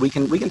 We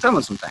can tell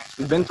them some things.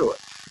 We've been through it,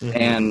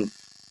 and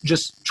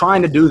just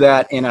trying to do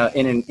that in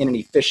an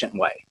efficient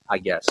way. I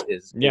guess,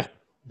 is Yeah.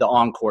 the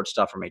on-court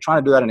stuff for me.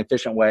 Trying to do that in an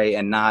efficient way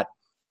and not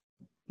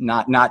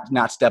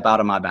step out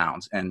of my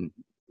bounds. And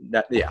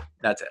that's it.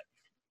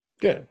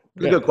 Good.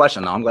 Good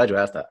question, though. I'm glad you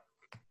asked that.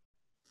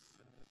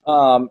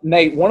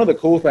 Nate, one of the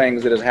cool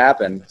things that has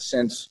happened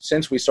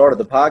since we started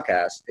the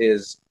podcast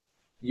is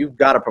you've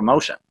got a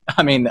promotion.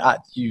 I mean,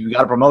 you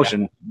got a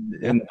promotion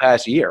in the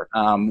past year.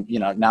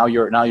 Now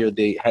you're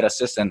the head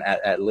assistant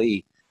at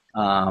Lee.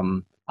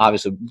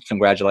 Obviously,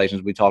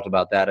 congratulations. We talked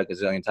about that a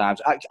gazillion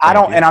times. I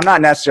don't, and I'm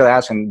not necessarily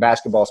asking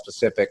basketball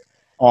specific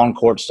on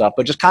court stuff,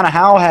 but just kind of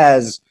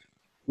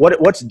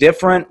what's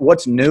different,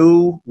 what's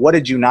new, what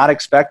did you not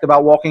expect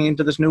about walking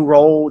into this new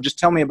role? Just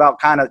tell me about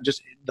kind of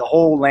just the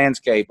whole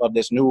landscape of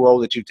this new role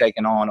that you've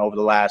taken on over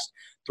the last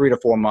 3 to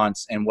 4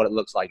 months and what it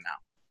looks like now.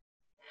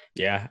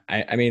 Yeah.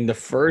 I mean, the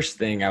first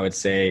thing I would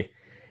say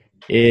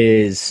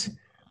is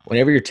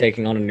whenever you're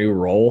taking on a new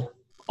role,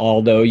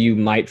 although you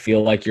might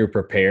feel like you're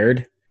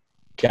prepared,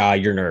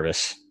 you're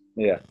nervous.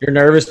 Yeah. You're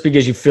nervous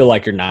because you feel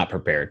like you're not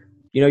prepared.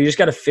 You just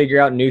got to figure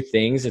out new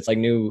things. It's like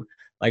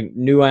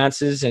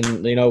nuances and,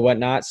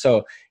 whatnot.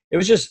 So it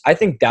was just, I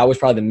think that was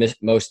probably the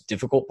most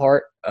difficult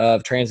part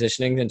of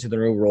transitioning into the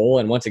new role.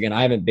 And once again,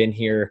 I haven't been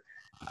here.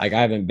 I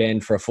haven't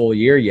been for a full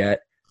year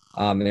yet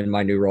in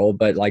my new role,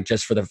 but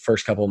just for the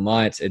first couple of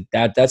months,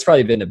 that's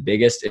probably been the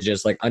biggest. It's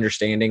just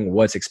understanding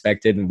what's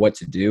expected and what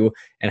to do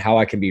and how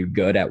I can be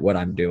good at what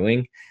I'm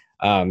doing.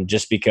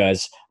 Just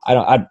because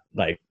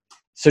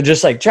so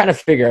just trying to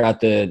figure out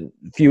the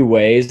few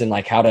ways and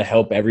how to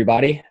help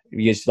everybody,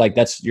 because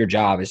that's your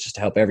job, is just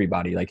to help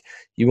everybody.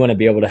 You want to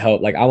be able to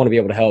help, I want to be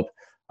able to help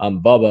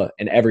Bubba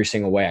in every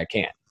single way I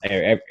can.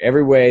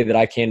 Every way that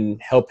I can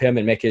help him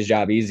and make his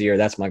job easier,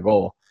 that's my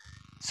goal.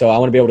 So I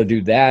want to be able to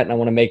do that, and I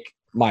want to make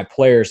my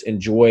players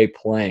enjoy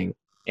playing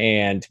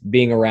and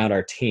being around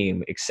our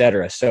team,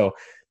 etc. So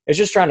it's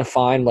just trying to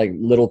find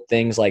little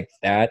things like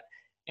that.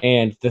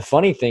 And the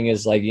funny thing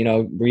is,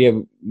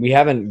 we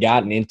haven't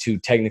gotten into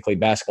technically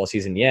basketball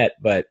season yet,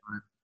 but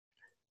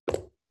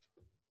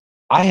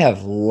I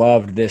have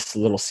loved this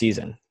little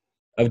season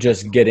of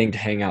just getting to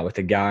hang out with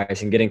the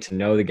guys and getting to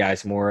know the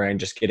guys more and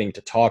just getting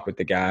to talk with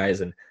the guys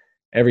and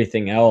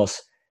everything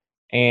else.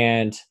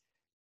 And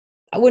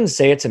I wouldn't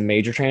say it's a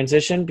major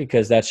transition,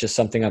 because that's just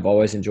something I've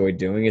always enjoyed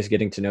doing, is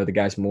getting to know the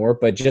guys more.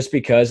 But just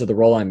because of the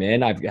role I'm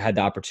in, I've had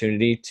the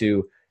opportunity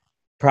to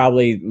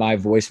probably my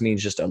voice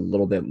means just a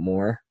little bit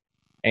more.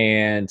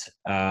 And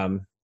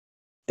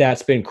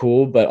that's been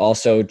cool, but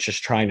also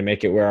just trying to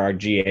make it where our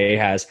GA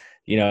has,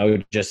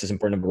 just as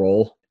important of a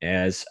role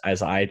as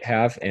I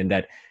have. And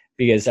that,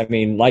 because I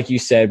mean, like you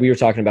said, we were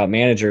talking about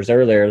managers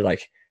earlier,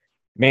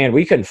 man,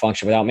 we couldn't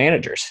function without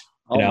managers.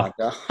 My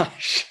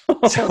gosh.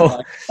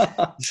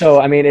 So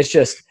I mean, it's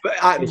just,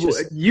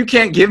 you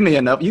can't give me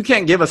enough. You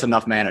can't give us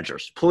enough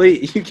managers,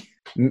 please.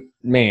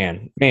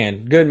 Man,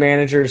 good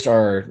managers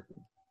are,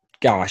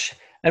 gosh.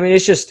 I mean,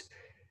 it's just,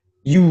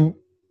 you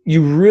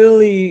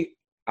really,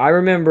 I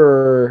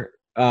remember,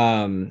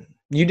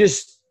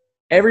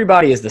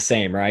 everybody is the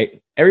same,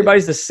 right?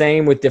 Everybody's the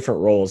same with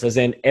different roles, as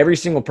in every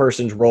single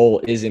person's role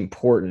is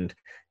important,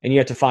 and you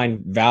have to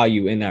find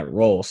value in that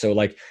role. So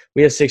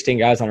we have 16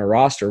 guys on our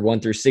roster, 1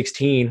 through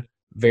 16,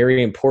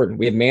 very important.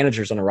 We have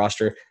managers on a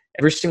roster.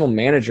 Every single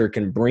manager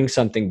can bring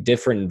something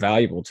different and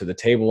valuable to the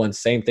table, and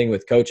same thing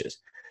with coaches.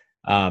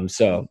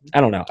 So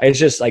I don't know. It's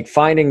just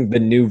finding the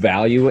new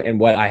value and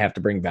what I have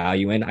to bring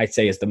value in, I'd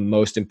say, is the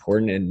most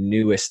important and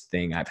newest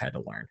thing I've had to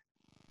learn.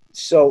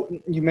 So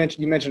you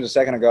mentioned a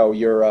second ago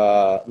your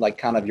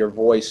kind of your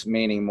voice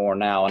meaning more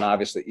now, and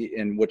obviously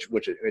in which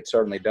it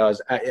certainly does.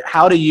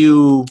 How do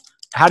you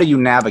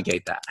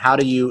navigate that?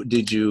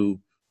 Did you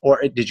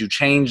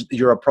change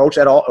your approach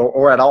at all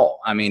or at all?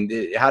 I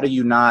mean, how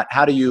does,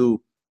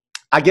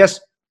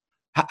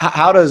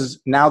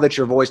 now that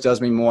your voice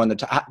does mean more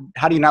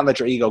how do you not let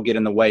your ego get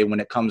in the way when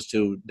it comes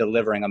to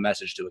delivering a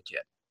message to a kid,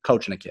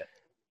 coaching a kid?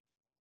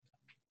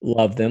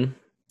 Love them.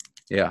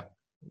 Yeah.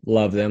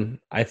 Love them.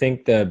 I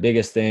think the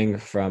biggest thing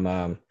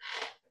from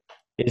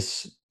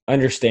is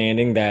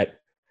understanding that,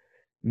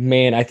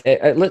 man,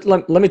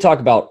 let me talk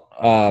about,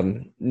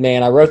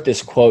 man, I wrote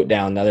this quote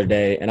down the other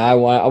day, and I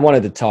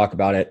wanted to talk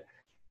about it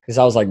because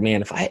I was like,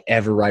 man, if I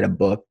ever write a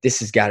book, this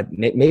has got to,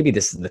 maybe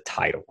this is the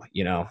title,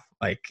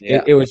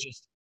 It was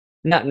just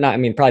not, I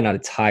mean, probably not a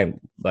title,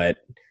 but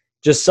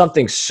just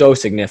something so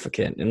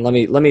significant. And let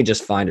me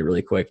just find it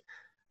really quick.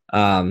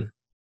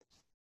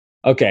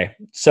 Okay.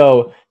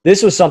 So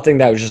this was something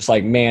that was just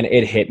man,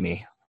 it hit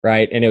me.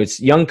 Right. And it was,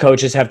 young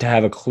coaches have to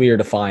have a clear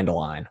defined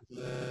line.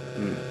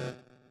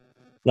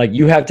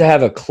 You have to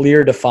have a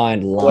clear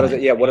defined line.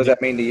 What does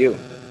that mean to you?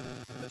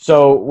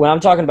 So when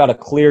I'm talking about a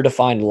clear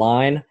defined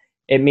line,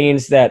 it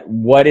means that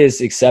what is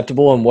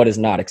acceptable and what is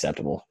not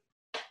acceptable.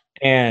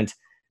 And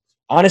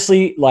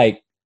honestly,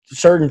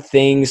 certain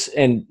things,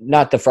 and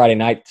not the Friday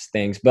night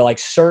things, but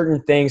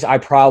certain things I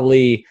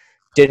probably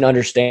didn't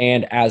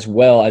understand as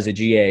well as a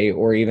GA,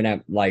 or even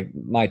at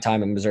my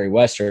time in Missouri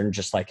Western,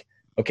 just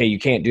okay, you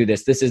can't do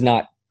this. This is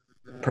not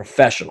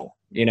professional,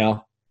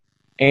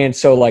 And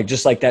so like,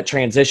 just like that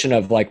transition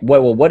of like,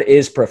 what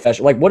is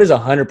professional? Like what is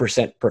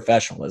 100%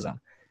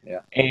 professionalism? Yeah.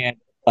 And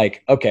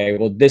like, okay,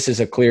 well, this is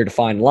a clear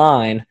defined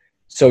line.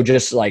 So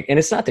just like, and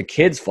it's not the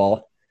kid's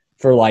fault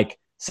for like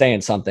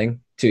saying something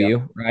to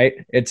you,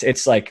 right?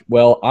 It's like,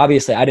 well,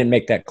 obviously I didn't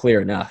make that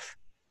clear enough.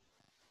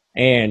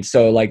 And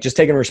so like just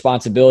taking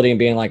responsibility and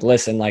being like,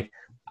 listen, like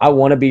I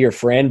want to be your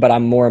friend, but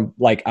I'm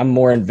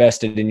more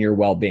invested in your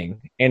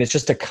well-being. And it's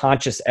just a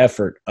conscious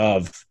effort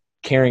of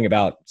caring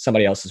about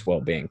somebody else's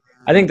well-being.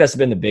 I think that's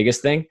been the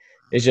biggest thing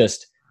is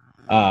just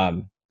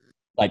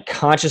like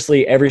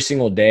consciously every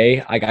single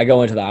day, I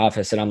go into the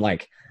office and I'm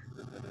like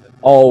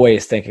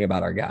always thinking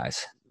about our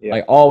guys,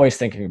 like always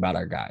thinking about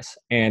our guys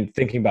and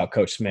thinking about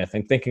Coach Smith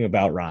and thinking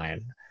about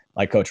Ryan,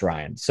 like Coach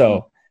Ryan.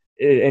 So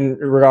in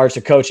regards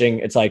to coaching,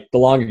 it's like the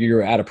longer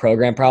you're at a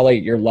program, probably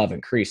your love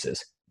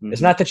increases. It's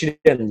not that you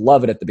didn't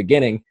love it at the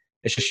beginning.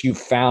 It's just you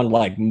found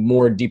like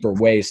more deeper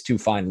ways to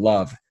find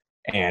love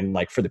and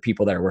like for the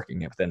people that are working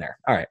within there.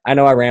 All right. I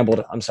know I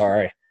rambled. I'm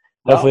sorry.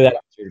 Hopefully that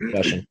answered your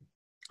question.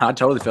 I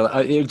totally feel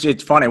it.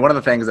 It's funny. One of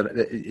the things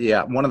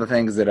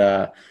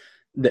that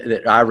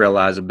I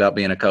realize about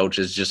being a coach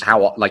is just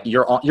how like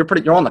you're on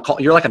the call.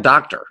 You're like a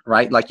doctor,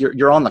 right? Like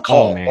you're on the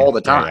call all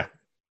the time.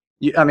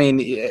 I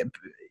mean,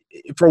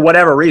 for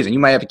whatever reason, you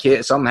may have a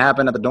kid, something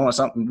happened at the door,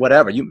 something,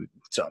 whatever.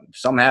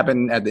 Something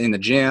happened in the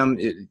gym.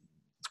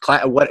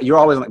 You're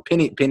always like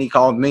Penny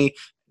called me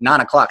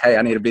 9 o'clock. Hey,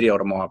 I need a video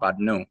tomorrow by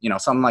noon.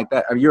 Something like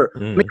that. You're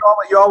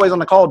always on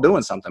the call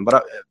doing something.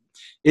 But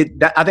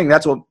I think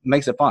that's what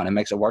makes it fun. It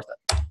makes it worth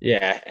it.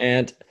 Yeah,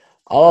 and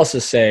I'll also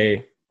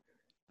say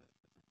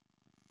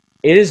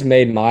it has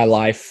made my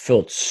life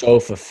feel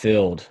so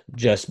fulfilled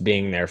just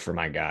being there for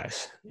my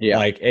guys. Yeah,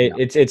 like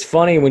it's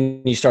funny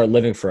when you start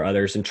living for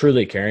others and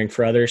truly caring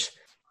for others,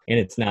 and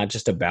it's not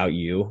just about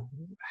you.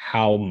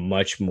 How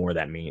much more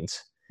that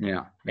means.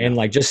 Yeah. And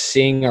like just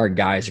seeing our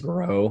guys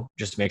grow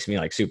just makes me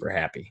like super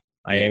happy.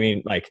 I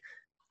mean, like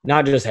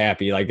not just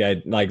happy, like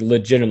that, like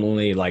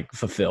legitimately like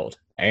fulfilled.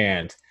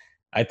 And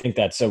I think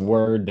that's a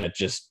word that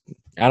just,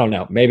 I don't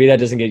know, maybe that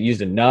doesn't get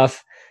used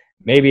enough.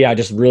 Maybe I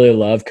just really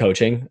love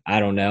coaching. I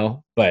don't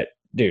know. But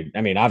dude,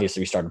 I mean,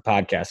 obviously we started a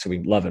podcast, so we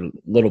love it a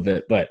little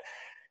bit, but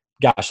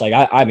gosh, like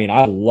I mean,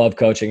 I love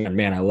coaching and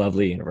man, I love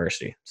Lee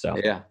University. So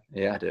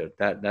yeah, dude,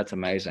 that's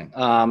amazing.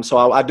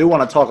 So I do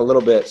want to talk a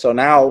little bit. So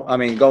now, I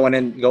mean, going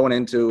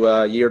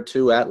into year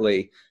 2 at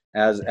Lee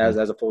as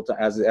a full time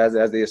as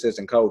the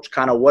assistant coach,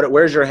 kind of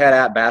where's your head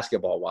at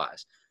basketball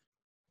wise?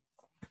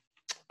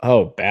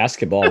 Oh,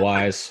 basketball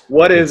wise,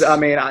 what is? I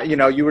mean,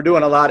 you were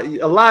doing a lot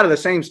of the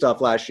same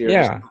stuff last year.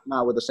 Yeah,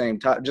 not with the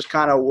same time. Just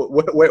kind of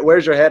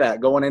where's your head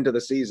at going into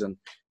the season?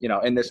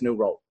 In this new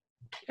role.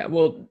 Yeah,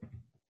 well.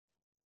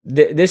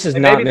 This is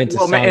not meant to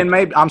sound. And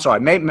maybe I'm sorry.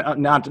 Maybe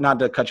not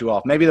to cut you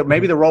off. Maybe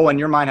the role in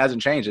your mind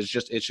hasn't changed. It's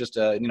just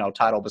a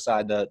title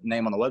beside the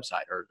name on the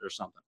website or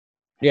something.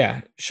 Yeah,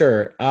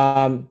 sure.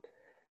 Well,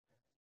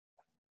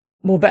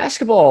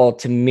 basketball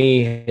to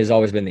me has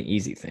always been the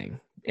easy thing,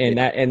 and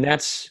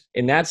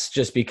that's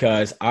just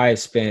because I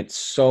spent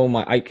so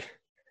much.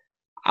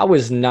 I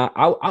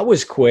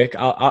was quick.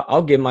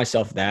 I'll give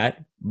myself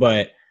that,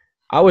 but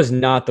I was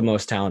not the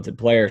most talented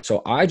player.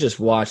 So I just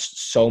watched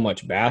so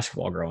much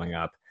basketball growing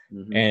up.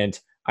 Mm-hmm. And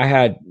I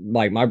had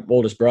like my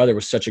oldest brother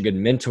was such a good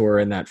mentor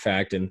in that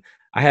fact. And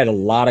I had a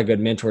lot of good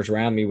mentors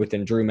around me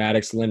within Drew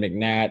Maddox, Lynn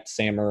McNatt,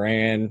 Sam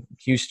Moran,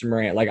 Houston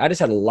Moran. Like I just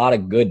had a lot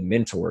of good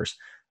mentors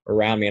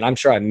around me. And I'm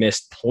sure I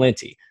missed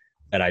plenty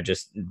that I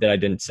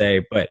didn't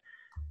say, but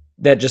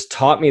that just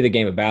taught me the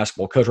game of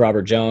basketball. Coach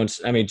Robert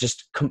Jones. I mean,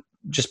 just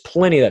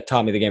plenty that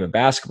taught me the game of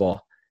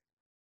basketball.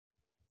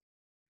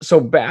 So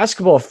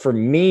basketball for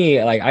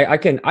me, like I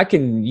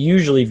can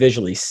usually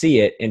visually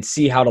see it and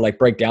see how to like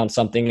break down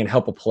something and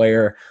help a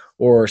player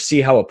or see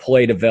how a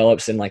play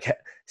develops and like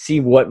see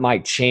what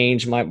might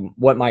change,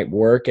 what might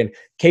work. And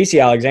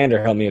Casey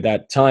Alexander helped me with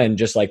that ton,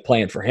 just like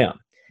playing for him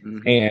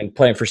and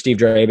playing for Steve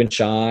Draven,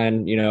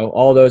 Sean,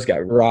 all those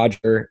guys,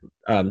 Roger.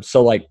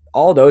 So like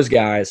all those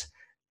guys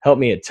helped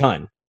me a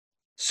ton.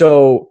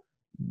 So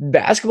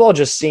basketball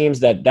just seems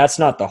that that's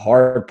not the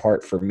hard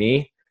part for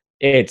me.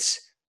 It's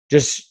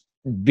just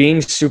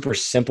being super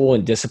simple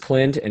and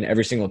disciplined in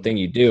every single thing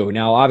you do.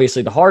 Now,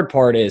 obviously, the hard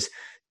part is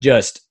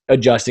just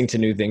adjusting to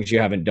new things you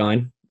haven't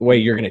done. The way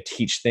you're going to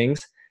teach things,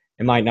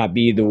 it might not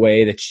be the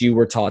way that you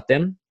were taught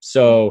them.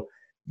 So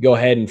go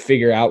ahead and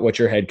figure out what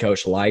your head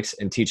coach likes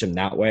and teach them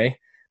that way.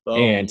 Boom,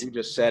 and you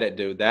just said it,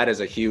 dude. That is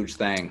a huge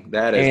thing.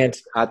 That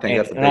is,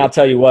 and I'll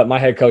tell you what, my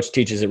head coach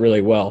teaches it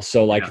really well.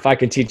 So like, if I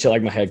can teach it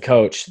like my head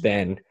coach,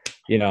 then,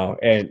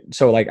 and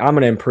so like, I'm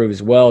going to improve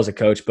as well as a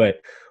coach.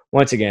 But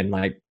once again,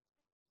 like,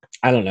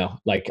 I don't know.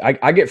 Like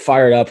I get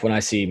fired up when I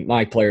see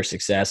my players'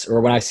 success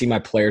or when I see my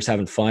players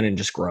having fun and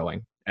just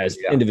growing as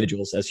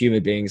individuals, as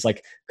human beings.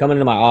 Like coming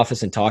into my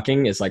office and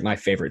talking is like my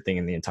favorite thing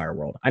in the entire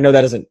world. I know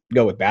that doesn't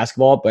go with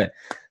basketball, but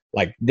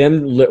like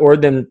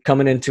them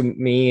coming into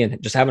me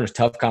and just having a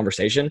tough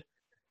conversation.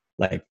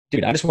 Like,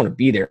 dude, I just want to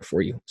be there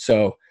for you.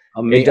 So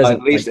at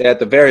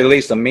the very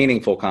least, a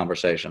meaningful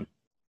conversation.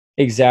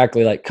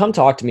 Exactly. Like, come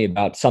talk to me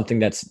about something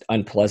that's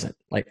unpleasant.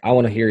 Like, I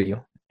want to hear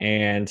you.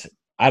 And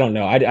I don't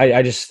know.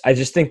 I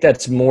just think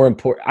that's more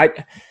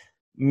important.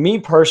 Me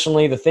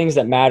personally, the things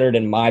that mattered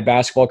in my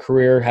basketball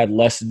career had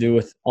less to do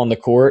with on the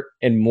court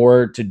and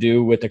more to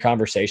do with the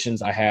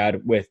conversations I had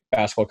with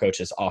basketball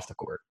coaches off the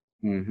court,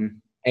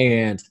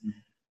 and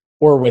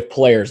or with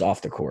players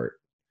off the court.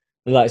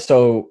 Like,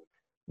 so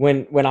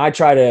when I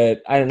try to,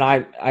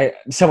 I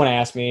someone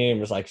asked me and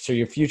was like, so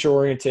you're future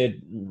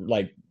oriented,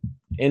 like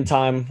in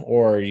time,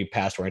 or are you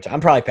past oriented?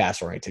 I'm probably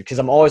past oriented because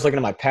I'm always looking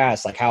at my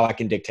past, like how I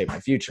can dictate my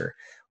future,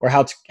 or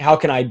how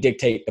can I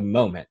dictate the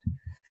moment.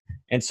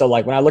 And so,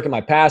 like, when I look at my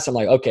past, I'm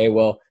like, okay,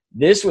 well,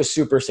 this was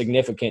super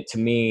significant to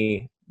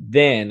me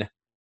then.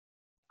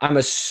 I'm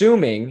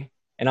assuming,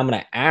 and I'm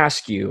going to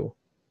ask you,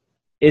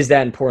 is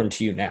that important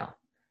to you now?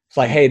 It's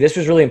like, hey, this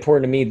was really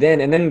important to me then,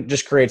 and then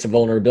just creates a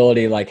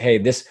vulnerability. Like, hey,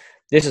 this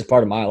is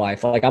part of my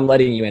life. Like, I'm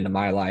letting you into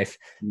my life.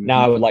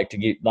 Now I would like to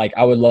get, like,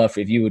 I would love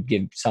if you would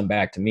give some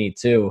back to me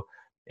too.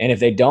 And if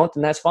they don't,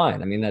 then that's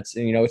fine. I mean, that's,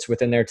 it's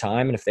within their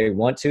time. And if they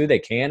want to, they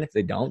can. If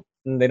they don't,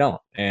 then they don't.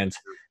 And,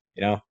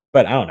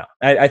 but I don't know.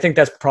 I think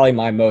that's probably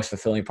my most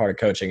fulfilling part of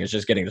coaching is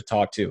just getting to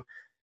talk to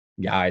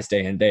guys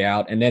day in, day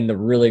out. And then the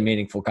really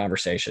meaningful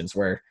conversations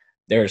where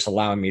they're just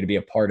allowing me to be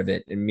a part of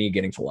it and me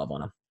getting to love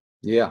on them.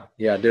 Yeah.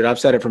 Yeah, dude, I've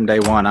said it from day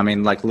one. I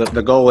mean, like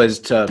the goal is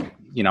to,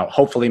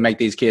 hopefully make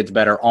these kids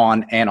better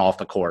on and off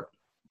the court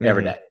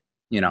every day.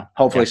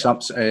 Hopefully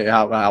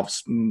how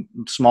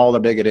small or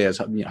big it is,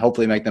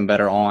 hopefully make them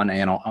better on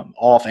and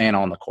off and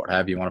on the court,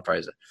 however you want to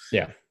phrase it.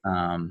 Yeah.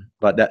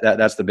 But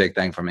that's the big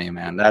thing for me,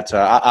 man. That's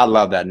I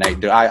love that, Nate.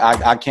 Dude,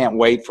 I can't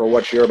wait for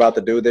what you're about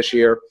to do this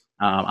year.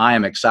 I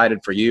am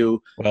excited for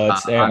you. Well,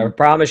 I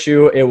promise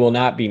you, it will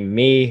not be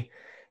me.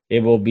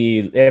 It will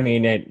be. I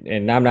mean,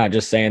 and I'm not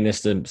just saying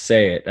this to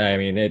say it. I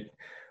mean,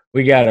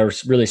 we got a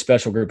really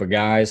special group of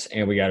guys,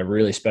 and we got a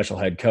really special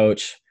head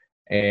coach,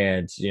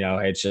 and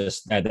it's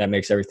just that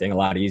makes everything a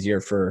lot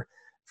easier for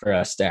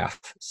us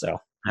staff. So.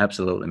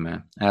 Absolutely,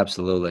 man.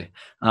 Absolutely.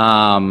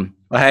 Well,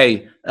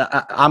 hey,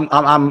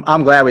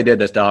 I'm glad we did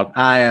this, dog.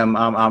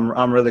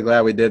 I'm really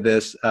glad we did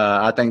this.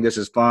 I think this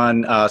is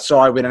fun.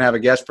 Sorry we didn't have a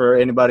guest for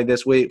anybody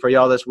this week, for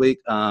y'all this week.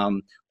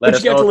 But you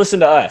got to listen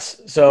to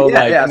us. So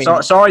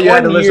sorry you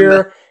had to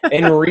listen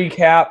and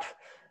recap.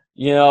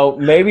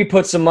 Maybe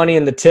put some money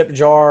in the tip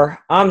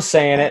jar. I'm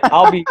saying it.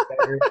 I'll be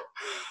better.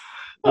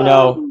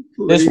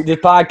 The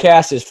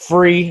podcast is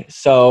free,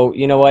 so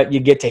you know what? You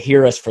get to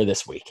hear us for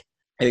this week.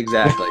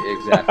 Exactly.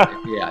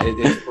 Yeah,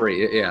 it's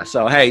free. Yeah.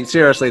 So, hey,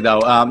 seriously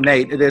though,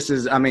 Nate, this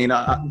is,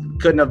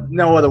 couldn't have,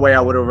 no other way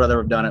I would have rather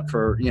have done it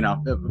for,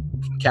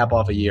 cap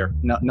off a year.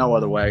 No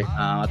other way.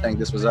 I think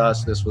this was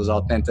us. This was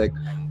authentic.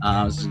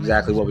 This is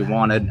exactly what we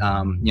wanted.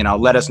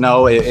 Let us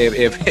know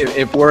if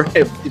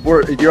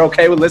you're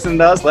okay with listening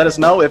to us. Let us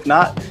know. If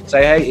not,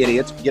 say, hey,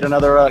 idiots, get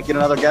another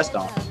guest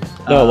on.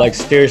 No, like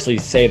seriously,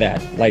 say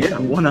that. Like, yeah,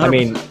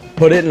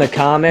 put it in the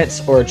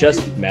comments or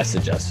just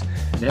message us.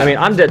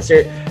 Yeah. I'm dead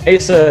serious.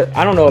 Asa,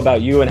 I don't know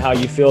about you and how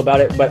you feel about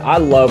it, but I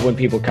love when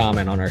people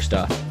comment on our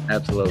stuff.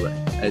 Absolutely.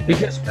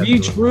 Because we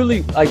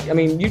truly,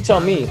 you tell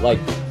me,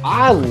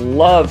 I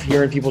love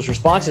hearing people's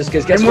responses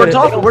because guess what?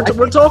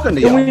 We're talking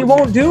to you. And we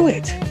won't do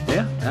it.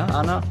 Yeah,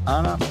 I know.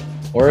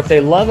 Or if they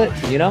love it,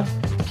 if you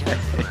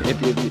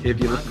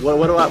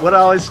what do I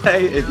always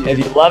say? If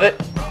you love it,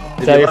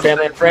 tell your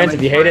family and friends.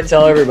 If you hate it,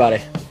 tell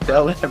everybody.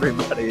 Tell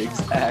everybody,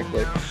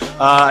 exactly.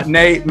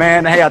 Nate,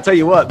 man, hey, I'll tell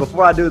you what.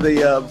 Before I do the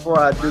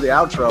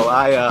outro,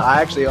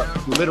 I actually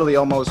literally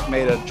almost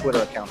made a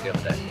Twitter account the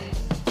other day.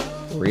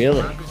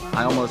 Really?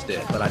 I almost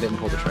did, but I didn't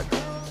pull the trigger.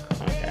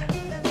 Okay.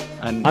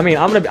 I'm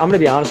gonna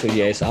be honest with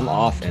you, Ace. I'm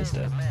off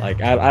Insta.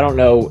 I don't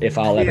know if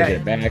I'll ever get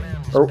it back,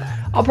 or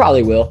I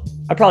probably will.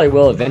 I probably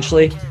will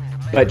eventually,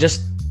 but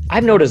just I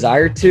have no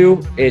desire to.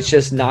 It's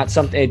just not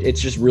something. It's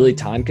just really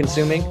time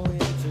consuming.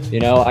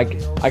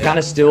 I kind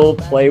of still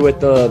play with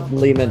the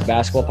Lehman's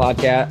basketball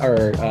podcast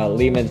or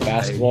Lehman's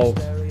basketball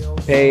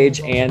page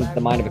and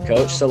the Mind of a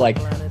Coach. So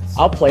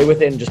I'll play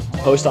with it and just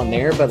post on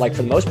there. But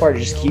for the most part,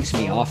 it just keeps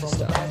me off of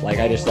stuff.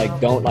 I just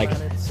don't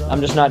I'm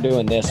just not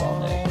doing this all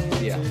day.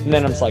 Yeah. And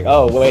then I'm just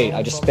oh wait,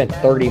 I just spent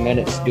 30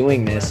 minutes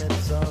doing this,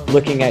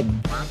 looking at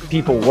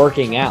people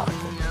working out.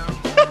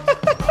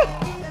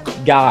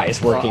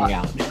 Guys working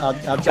out.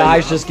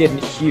 Guys just getting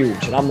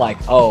huge. And I'm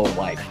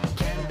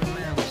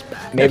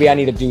maybe I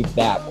need to do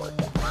that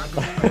workout.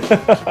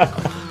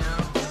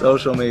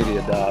 Social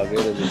media, dog. It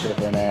is a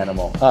different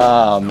animal.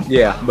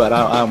 But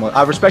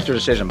I respect your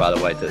decision, by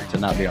the way, to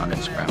not be on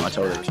Instagram. I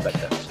totally respect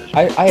that decision.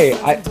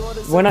 I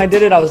when I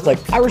did it, I was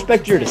I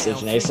respect your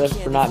decision, Asa,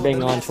 for not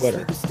being on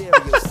Twitter.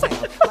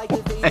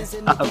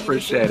 I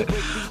appreciate it.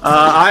 All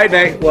right,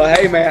 Nate. Well,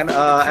 hey, man,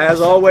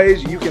 as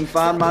always, you can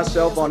find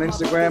myself on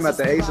Instagram at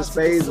the Ace of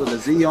Spades with a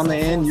Z on the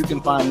end. You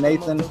can find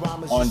Nathan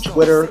on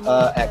Twitter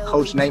at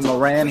Coach Nate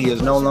Moran. He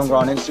is no longer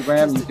on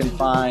Instagram. You can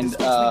find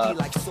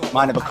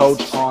Mind of a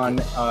Coach on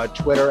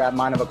Twitter at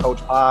Mind of a Coach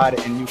Pod,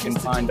 and you can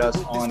find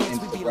us on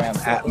Instagram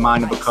at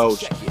Mind of a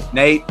Coach.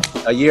 Nate,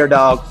 a year,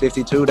 dog,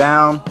 52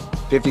 down.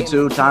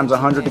 52 times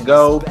 100 to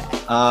go.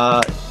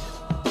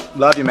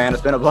 Love you, man.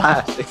 It's been a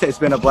blast. It's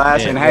been a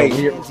blast. And hey,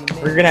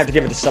 we're gonna have to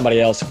give it to somebody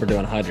else if we're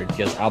doing 100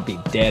 because I'll be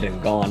dead and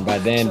gone by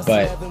then.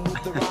 But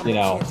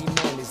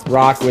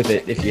rock with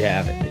it if you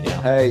have it.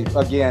 Hey,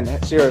 again,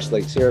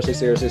 seriously,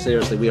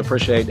 we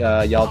appreciate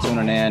y'all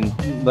tuning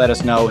in. Let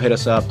us know, hit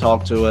us up,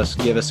 talk to us,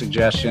 give us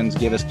suggestions,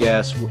 give us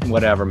guests,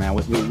 whatever, man.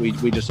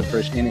 We just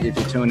appreciate it. If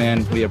you tune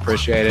in, we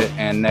appreciate it.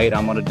 And Nate,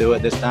 I'm gonna do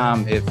it this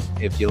time.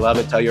 If you love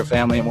it, tell your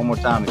family. And one more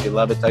time, if you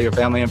love it, tell your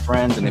family and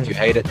friends. And if you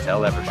hate it,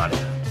 tell everybody.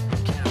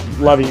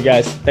 Love you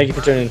guys. Thank you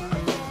for tuning in.